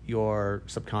 your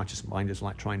subconscious mind is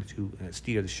not trying to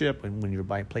steer the ship. And when you're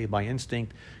play by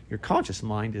instinct, your conscious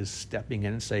mind is stepping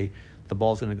in and say, the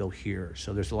ball's going to go here.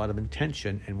 So there's a lot of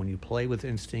intention. And when you play with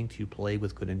instinct, you play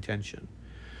with good intention.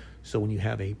 So when you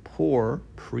have a poor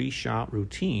pre-shot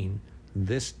routine,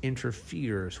 this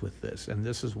interferes with this. And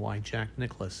this is why Jack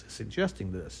Nicklaus is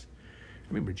suggesting this.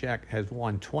 Remember, Jack has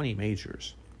won 20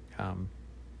 majors.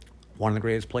 One of the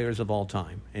greatest players of all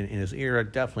time. In his era,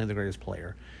 definitely the greatest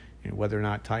player. Whether or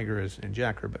not Tiger and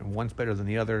Jack are, but one's better than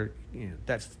the other,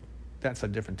 that's a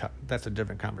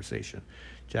different conversation.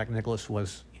 Jack Nicklaus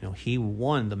was, he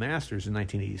won the Masters in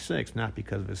 1986, not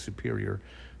because of his superior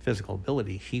physical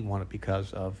ability. He won it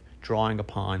because of drawing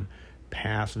upon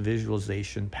past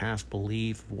visualization, past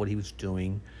belief of what he was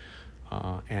doing.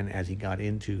 And as he got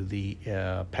into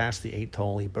past the 8th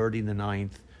hole, he birdied the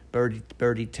 9th,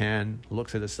 birdie 10,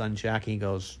 looks at his son Jack, he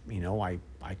goes,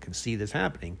 I can see this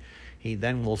happening. He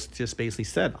then just basically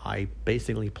said, I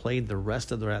basically played the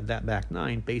rest of that back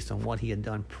 9 based on what he had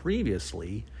done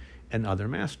previously in other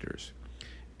Masters.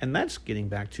 And that's getting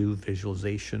back to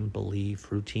visualization,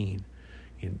 belief, routine.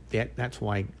 And that's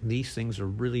why these things are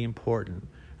really important.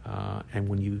 And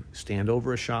when you stand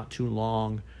over a shot too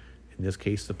long, in this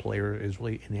case, the player is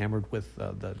really enamored with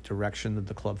the direction that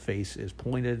the club face is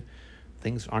pointed,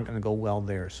 things aren't going to go well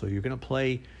there. So you're going to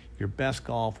play your best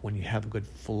golf when you have a good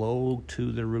flow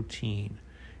to the routine.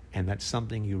 And that's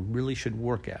something you really should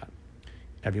work at.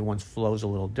 Everyone's flow is a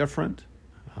little different,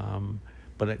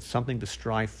 but it's something to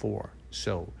strive for.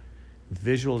 So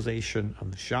visualization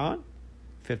of the shot,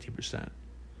 50%.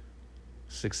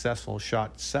 Successful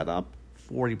shot setup,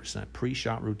 40%.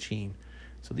 Pre-shot routine.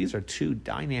 So these are two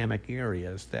dynamic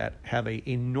areas that have an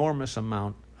enormous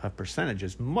amount of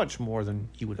percentages, much more than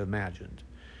you would have imagined.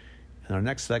 In our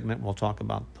next segment, we'll talk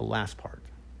about the last part.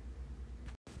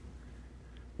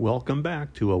 Welcome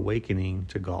back to Awakening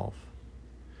to Golf.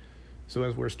 So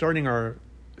as we're starting our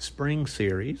spring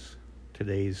series,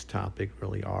 today's topic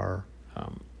really are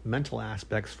mental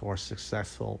aspects for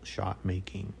successful shot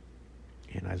making.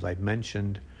 And as I've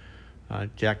mentioned,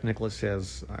 Jack Nicklaus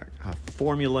has a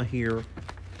formula here.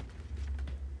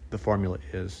 The formula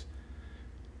is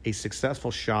a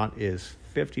successful shot is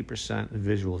 50%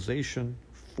 visualization,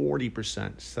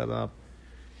 40% setup,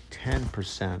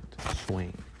 10%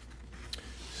 swing.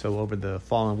 So over the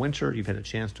fall and winter, you've had a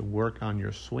chance to work on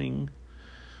your swing.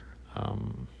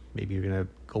 Maybe you're going to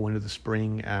go into the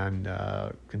spring and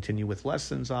continue with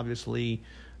lessons, obviously.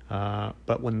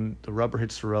 But when the rubber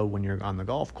hits the road, when you're on the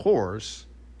golf course,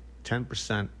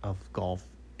 10% of golf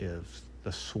is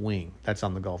the swing. That's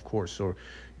on the golf course. So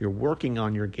you're working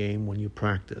on your game when you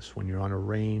practice, when you're on a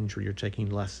range or you're taking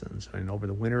lessons. And over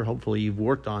the winter, hopefully you've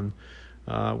worked on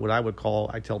what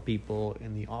I tell people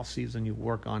in the off season, you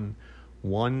work on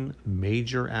one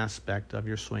major aspect of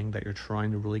your swing that you're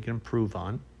trying to really improve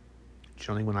on.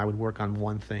 Generally, when I would work on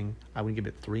one thing, I would give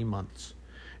it 3 months.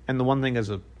 And the one thing is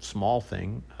a small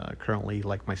thing. Currently,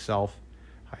 like myself,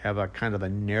 I have a kind of a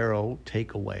narrow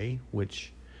takeaway,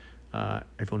 which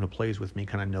everyone who plays with me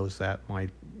kind of knows that my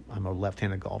I'm a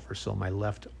left-handed golfer, so my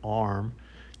left arm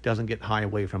doesn't get high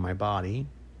away from my body,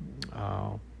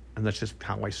 and that's just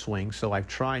how I swing. So I've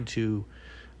tried to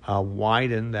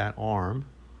widen that arm,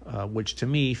 which to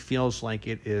me feels like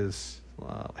it is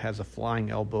has a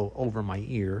flying elbow over my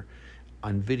ear.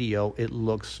 On video, it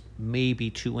looks maybe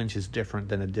 2 inches different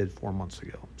than it did 4 months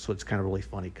ago. So it's kind of really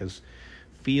funny because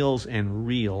feels and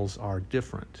reels are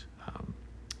different.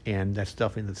 And that's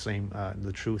definitely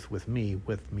the truth with me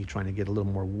trying to get a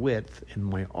little more width in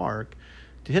my arc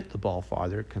to hit the ball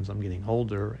farther because I'm getting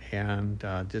older and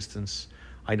distance.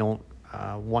 I don't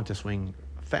want to swing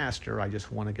faster. I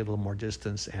just want to get a little more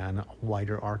distance, and a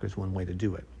wider arc is one way to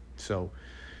do it. So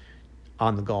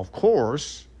on the golf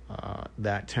course,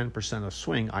 that 10% of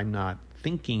swing I'm not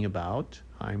thinking about.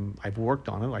 I've worked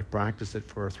on it. I've practiced it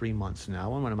for 3 months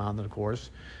now, and when I'm out on the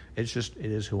course, it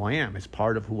is who I am. It's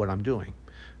part of what I'm doing.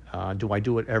 Do I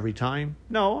do it every time?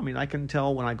 No. I mean, I can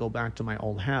tell when I go back to my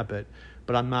old habit,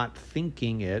 but I'm not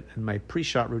thinking it. In my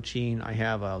pre-shot routine, I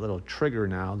have a little trigger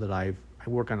now that I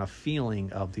work on a feeling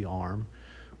of the arm,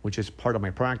 which is part of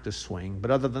my practice swing.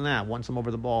 But other than that, once I'm over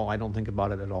the ball, I don't think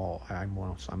about it at all.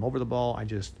 Once I'm over the ball, I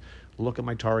just look at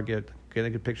my target, get a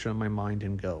good picture in my mind,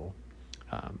 and go.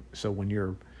 So when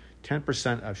you're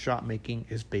 10% of shot making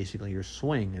is basically your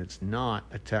swing. It's not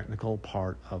a technical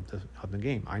part of the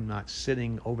game. I'm not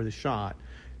sitting over the shot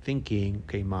thinking,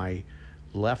 okay, my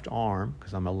left arm,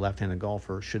 because I'm a left-handed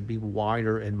golfer, should be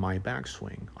wider in my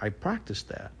backswing. I practiced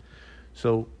that.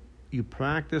 So you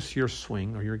practice your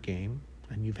swing or your game,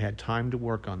 and you've had time to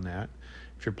work on that.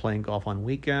 If you're playing golf on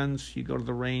weekends, you go to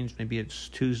the range, maybe it's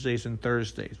Tuesdays and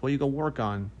Thursdays. Well, you go work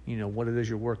on, what it is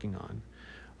you're working on.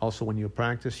 Also, when you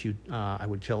practice, I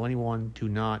would tell anyone, do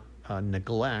not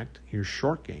neglect your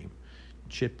short game,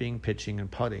 chipping, pitching,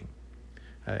 and putting.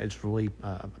 It's really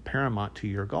paramount to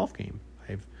your golf game.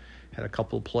 I've had a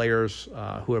couple of players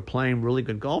who are playing really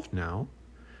good golf now.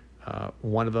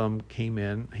 One of them came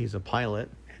in. He's a pilot,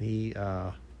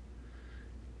 and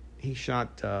he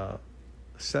shot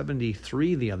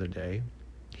 73 the other day.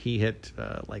 He hit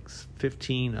like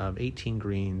 15 of 18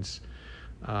 greens.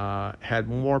 Had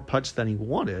more putts than he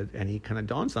wanted, and he kind of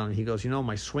dawns on it. He goes,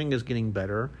 my swing is getting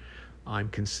better. I'm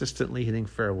consistently hitting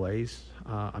fairways.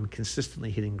 I'm consistently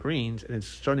hitting greens, and it's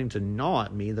starting to gnaw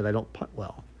at me that I don't putt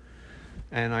well.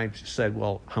 And I said,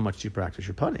 well, how much do you practice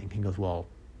your putting? He goes, well,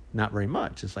 not very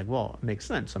much. It's like, well, it makes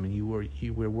sense. I mean, you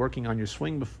were working on your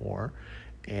swing before,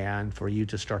 and for you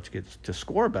to start to get to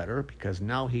score better, because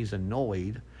now he's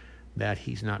annoyed that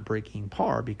he's not breaking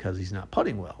par because he's not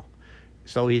putting well.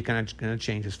 So he's going to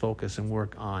change his focus and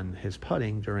work on his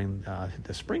putting during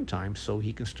the springtime so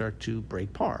he can start to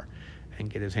break par and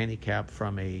get his handicap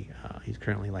from he's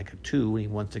currently like a 2, and he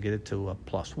wants to get it to a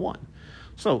 +1.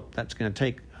 So that's going to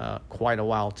take quite a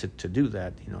while to do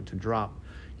that. To drop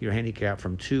your handicap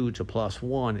from 2 to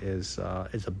 +1 is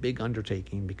a big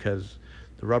undertaking because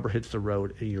the rubber hits the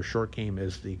road. Your short game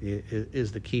is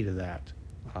the key to that.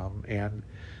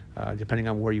 Depending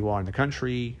on where you are in the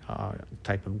country,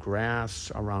 type of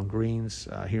grass around greens.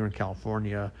 Here in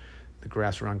California, the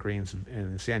grass around greens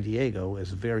in San Diego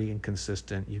is very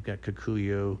inconsistent. You've got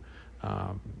kikuyu,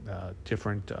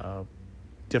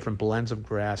 different blends of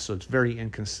grass, so it's very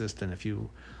inconsistent. If you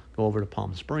go over to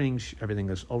Palm Springs, everything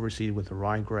is overseeded with the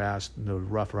ryegrass. The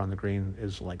rough around the green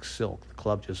is like silk. The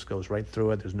club just goes right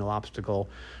through it. There's no obstacle.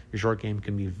 Your short game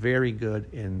can be very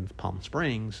good in Palm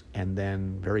Springs and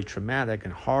then very traumatic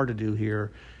and hard to do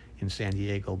here in San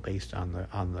Diego based on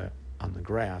the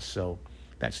grass. So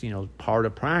that's part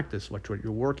of practice. What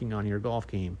you're working on in your golf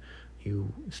game.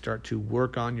 You start to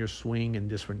work on your swing in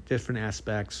different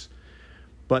aspects.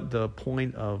 But the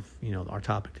point of our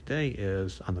topic today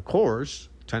is on the course.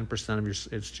 10% of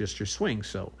it's just your swing.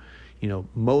 So,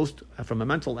 most from a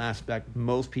mental aspect,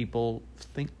 most people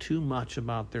think too much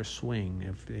about their swing.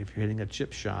 If you're hitting a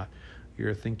chip shot,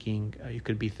 you're thinking you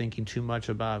could be thinking too much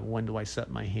about when do I set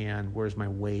my hand, where's my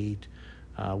weight,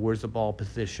 where's the ball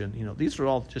position. These are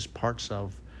all just parts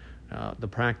of the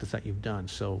practice that you've done.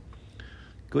 So,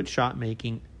 good shot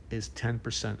making is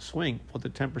 10% swing. Well, the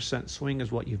 10% swing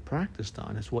is what you've practiced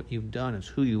on. It's what you've done. It's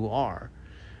who you are.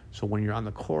 So when you're on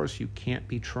the course, you can't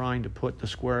be trying to put the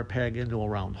square peg into a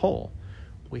round hole.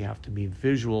 We have to be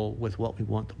visual with what we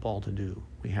want the ball to do.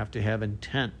 We have to have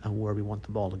intent on where we want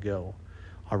the ball to go.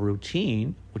 Our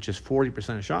routine, which is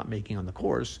 40% of shot making on the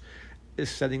course, is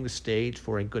setting the stage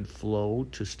for a good flow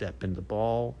to step in the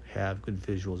ball, have good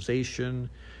visualization,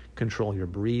 control your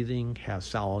breathing, have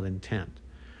solid intent.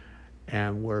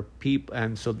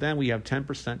 And so then we have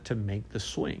 10% to make the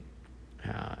swing.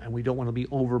 And we don't want to be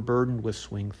overburdened with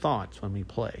swing thoughts when we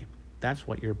play. That's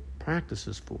what your practice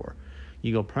is for.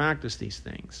 you go practice these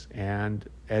things. And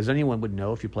as anyone would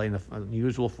know, if you play in the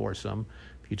usual foursome,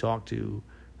 if you talk to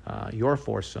your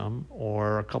foursome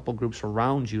or a couple groups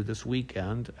around you this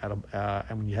weekend and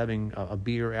when you're having a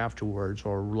beer afterwards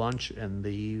or lunch in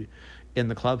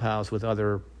the clubhouse with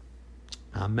other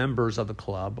members of the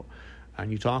club,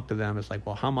 and you talk to them, it's like,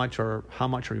 well, how much are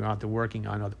you out there working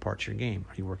on other parts of your game?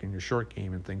 Are you working your short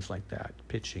game and things like that,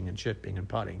 pitching and chipping and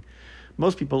putting?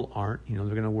 Most people aren't. They're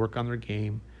going to work on their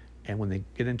game, and when they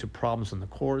get into problems on the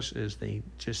course, is they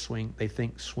just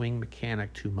think swing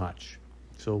mechanic too much.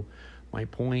 So my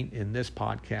point in this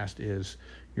podcast is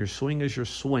your swing is your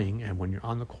swing, and when you're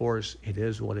on the course, it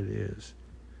is what it is.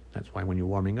 That's why when you're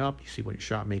warming up, you see what your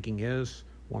shot making is.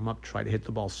 Warm up, try to hit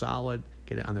the ball solid,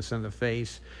 get it on the center of the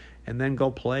face, and then go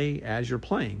play as you're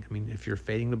playing. I mean, if you're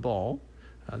fading the ball,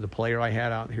 the player I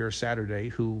had out here Saturday,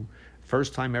 who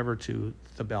first time ever to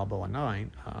the Balboa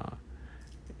 9,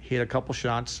 he had a couple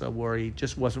shots where he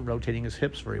just wasn't rotating his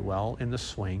hips very well in the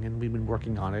swing, and we've been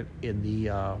working on it in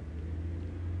the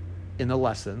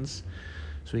lessons.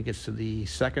 So he gets to the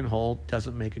second hole,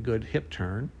 doesn't make a good hip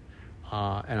turn,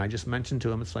 and I just mentioned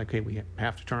to him, it's like, hey, we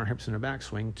have to turn our hips in the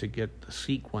backswing to get the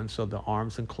sequence of the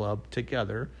arms and club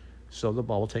together so the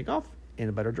ball will take off in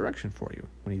a better direction for you.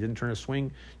 When he didn't turn his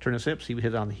hips, he would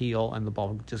hit it on the heel and the ball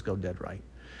would just go dead right.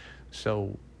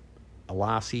 So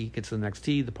Alassi gets to the next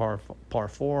tee, the par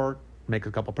 4, make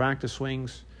a couple practice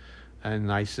swings, and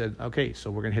I said, okay,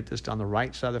 so we're going to hit this down the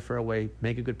right side of the fairway,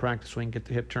 make a good practice swing, get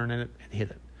the hip turn in it, and hit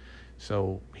it.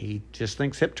 So he just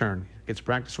thinks hip turn, gets a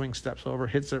practice swing, steps over,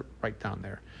 hits it right down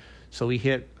there. So he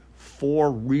hit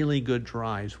 4 really good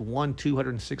drives, one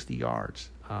 260 yards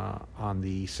on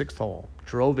the 6th hole,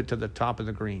 drove it to the top of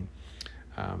the green,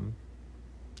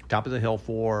 top of the hill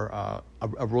for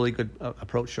a really good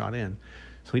approach shot in.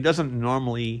 So he doesn't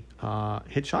normally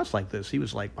hit shots like this. He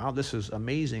was like, wow, this is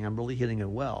amazing. I'm really hitting it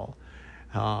well.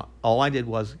 All I did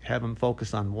was have him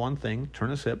focus on one thing, turn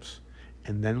his hips,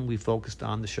 and then we focused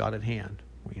on the shot at hand.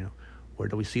 Where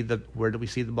do we see the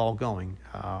ball going?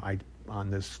 On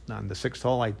the 6th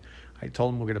hole, I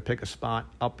told him we're going to pick a spot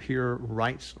up here,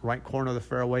 right corner of the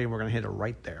fairway, and we're going to hit it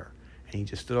right there. And he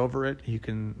just stood over it.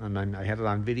 I had it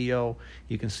on video.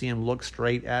 You can see him look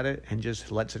straight at it and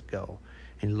just lets it go.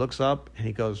 And he looks up and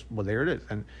he goes, well, there it is.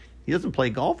 And he doesn't play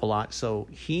golf a lot, so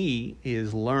he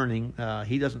is learning.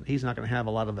 He's not going to have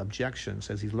a lot of objections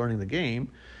as he's learning the game.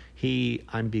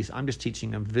 I'm just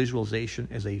teaching him visualization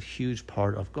is a huge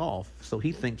part of golf. So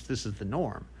he thinks this is the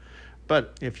norm.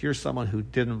 But if you're someone who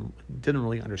didn't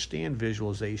really understand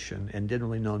visualization and didn't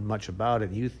really know much about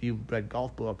it, you read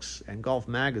golf books and golf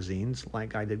magazines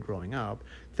like I did growing up,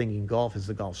 thinking golf is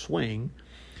the golf swing,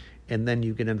 and then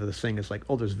you get into this thing, it's like,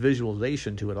 oh, there's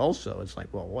visualization to it also. It's like,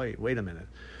 well, wait a minute.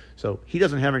 So he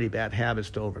doesn't have any bad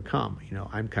habits to overcome.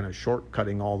 I'm kind of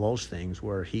shortcutting all those things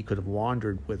where he could have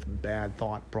wandered with bad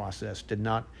thought process.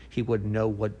 He wouldn't know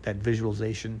what that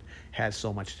visualization has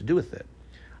so much to do with it.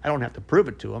 I don't have to prove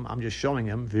it to him. I'm just showing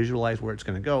him, visualize where it's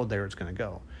going to go, there it's going to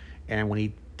go. And when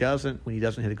he doesn't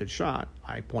hit a good shot,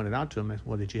 I pointed out to him,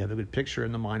 well, did you have a good picture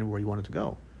in the mind of where you wanted to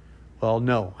go? Well,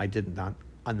 no, I did not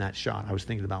on that shot. I was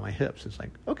thinking about my hips. It's like,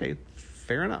 okay,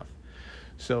 fair enough.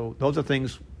 So those are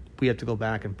things we have to go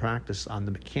back and practice on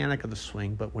the mechanic of the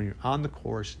swing. But when you're on the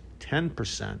course,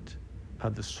 10%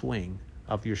 of the swing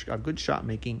of good shot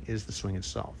making is the swing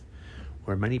itself.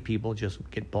 Where many people just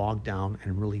get bogged down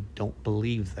and really don't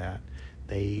believe that.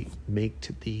 They make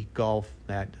to the golf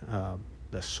that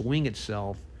the swing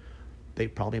itself, they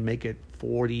probably make it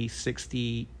 40,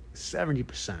 60,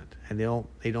 70%.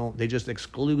 And they just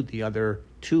exclude the other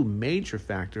 2 major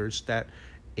factors that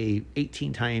a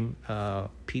 18-time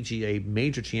PGA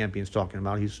major champion's talking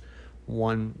about. He's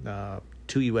won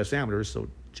 2 U.S. amateurs, so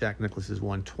Jack Nicklaus has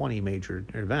won 20 major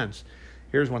events.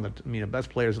 Here's one of the best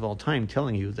players of all time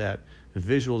telling you that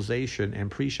visualization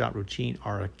and pre-shot routine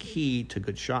are a key to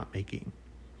good shot making.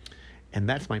 And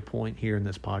that's my point here in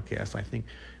this podcast. I think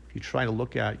if you try to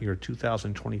look at your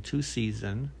 2022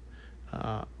 season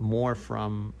more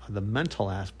from the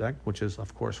mental aspect, which is,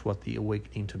 of course, what the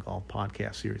Awakening to Golf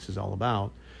podcast series is all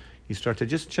about, you start to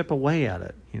just chip away at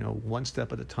it, one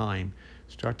step at a time.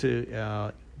 Start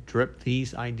to drip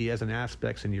these ideas and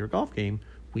aspects into your golf game.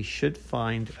 We should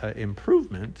find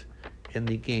improvement in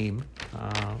the game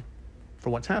for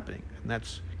what's happening. And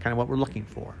that's kind of what we're looking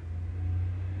for.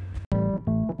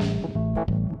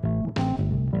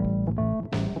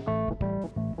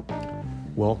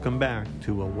 Welcome back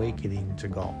to Awakening to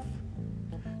Golf.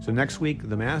 So next week,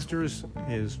 the Masters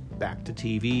is back to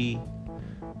TV.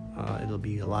 It'll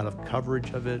be a lot of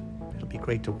coverage of it. It'll be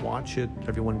great to watch it.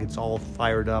 Everyone gets all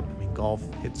fired up.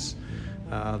 Golf hits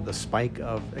the spike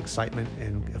of excitement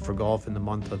for golf in the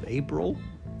month of April,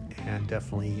 and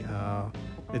definitely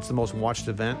it's the most watched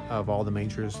event of all the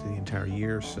majors the entire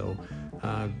year. So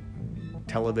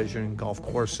television, golf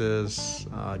courses,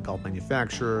 golf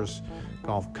manufacturers,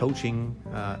 golf coaching,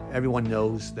 everyone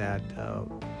knows that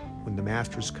when the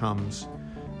Masters comes,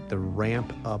 the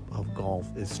ramp up of golf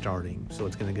is starting. So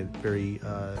it's going to get very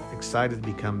excited.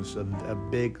 It becomes a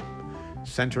big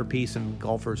centerpiece in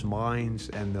golfers' minds,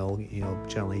 and they'll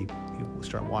generally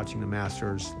start watching the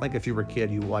Masters. Like if you were a kid,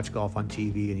 you watch golf on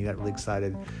TV and you got really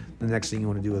excited. The next thing you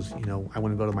want to do is, I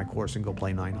want to go to my course and go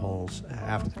play 9 holes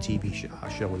after the TV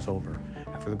show is over,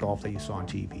 after the golf that you saw on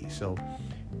TV. So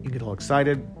you get all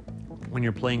excited when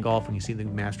you're playing golf and you see the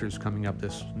Masters coming up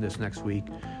this next week.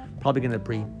 Probably going to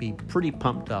be pretty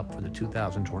pumped up for the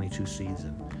 2022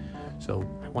 season. So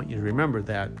I want you to remember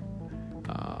that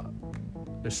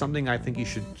there's something I think you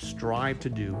should strive to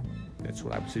do. That's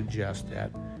what I would suggest.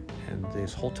 And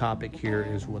this whole topic here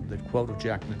is what the quote of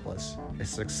Jack Nicklaus: a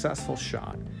successful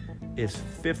shot is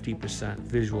 50%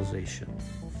 visualization,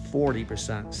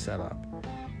 40% setup,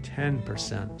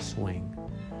 10% swing.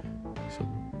 So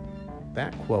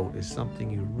that quote is something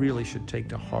you really should take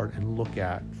to heart and look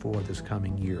at for this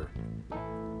coming year.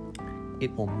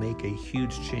 It will make a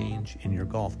huge change in your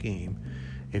golf game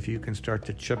if you can start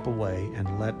to chip away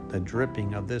and let the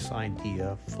dripping of this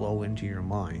idea flow into your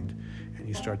mind, and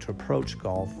you start to approach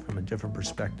golf from a different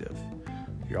perspective.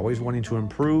 You're always wanting to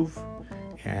improve,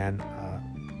 and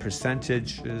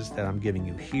percentages that I'm giving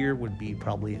you here would be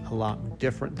probably a lot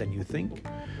different than you think.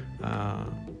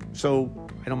 So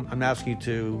I'm asking you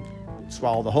to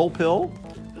swallow the whole pill,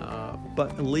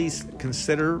 but at least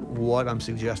consider what I'm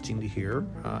suggesting to here,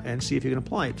 and see if you can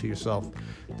apply it to yourself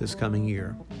this coming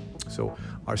year. So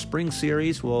our spring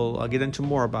series, we'll get into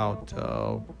more about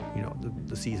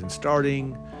the season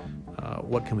starting,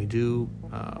 what can we do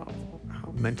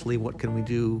mentally, what can we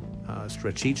do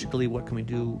strategically, what can we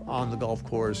do on the golf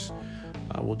course.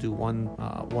 We'll do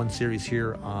one series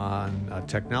here on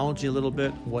technology a little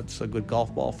bit. What's a good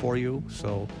golf ball for you?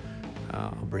 So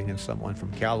I'll bring in someone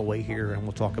from Callaway here, and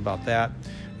we'll talk about that.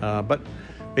 But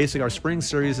basically, our spring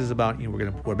series is about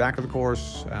we're back at the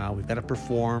course. We've got to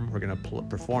perform. We're going to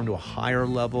perform to a higher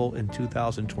level in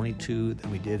 2022 than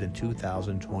we did in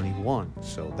 2021.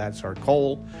 So that's our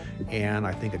goal, and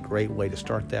I think a great way to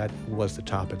start that was the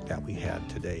topic that we had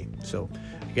today. So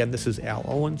again, this is Al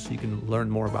Owens. You can learn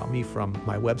more about me from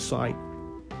my website,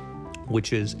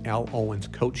 which is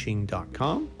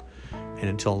alowenscoaching.com. And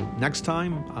until next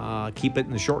time, keep it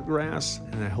in the short grass,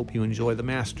 and I hope you enjoy the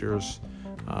Masters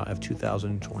of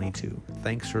 2022.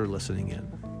 Thanks for listening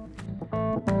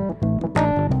in.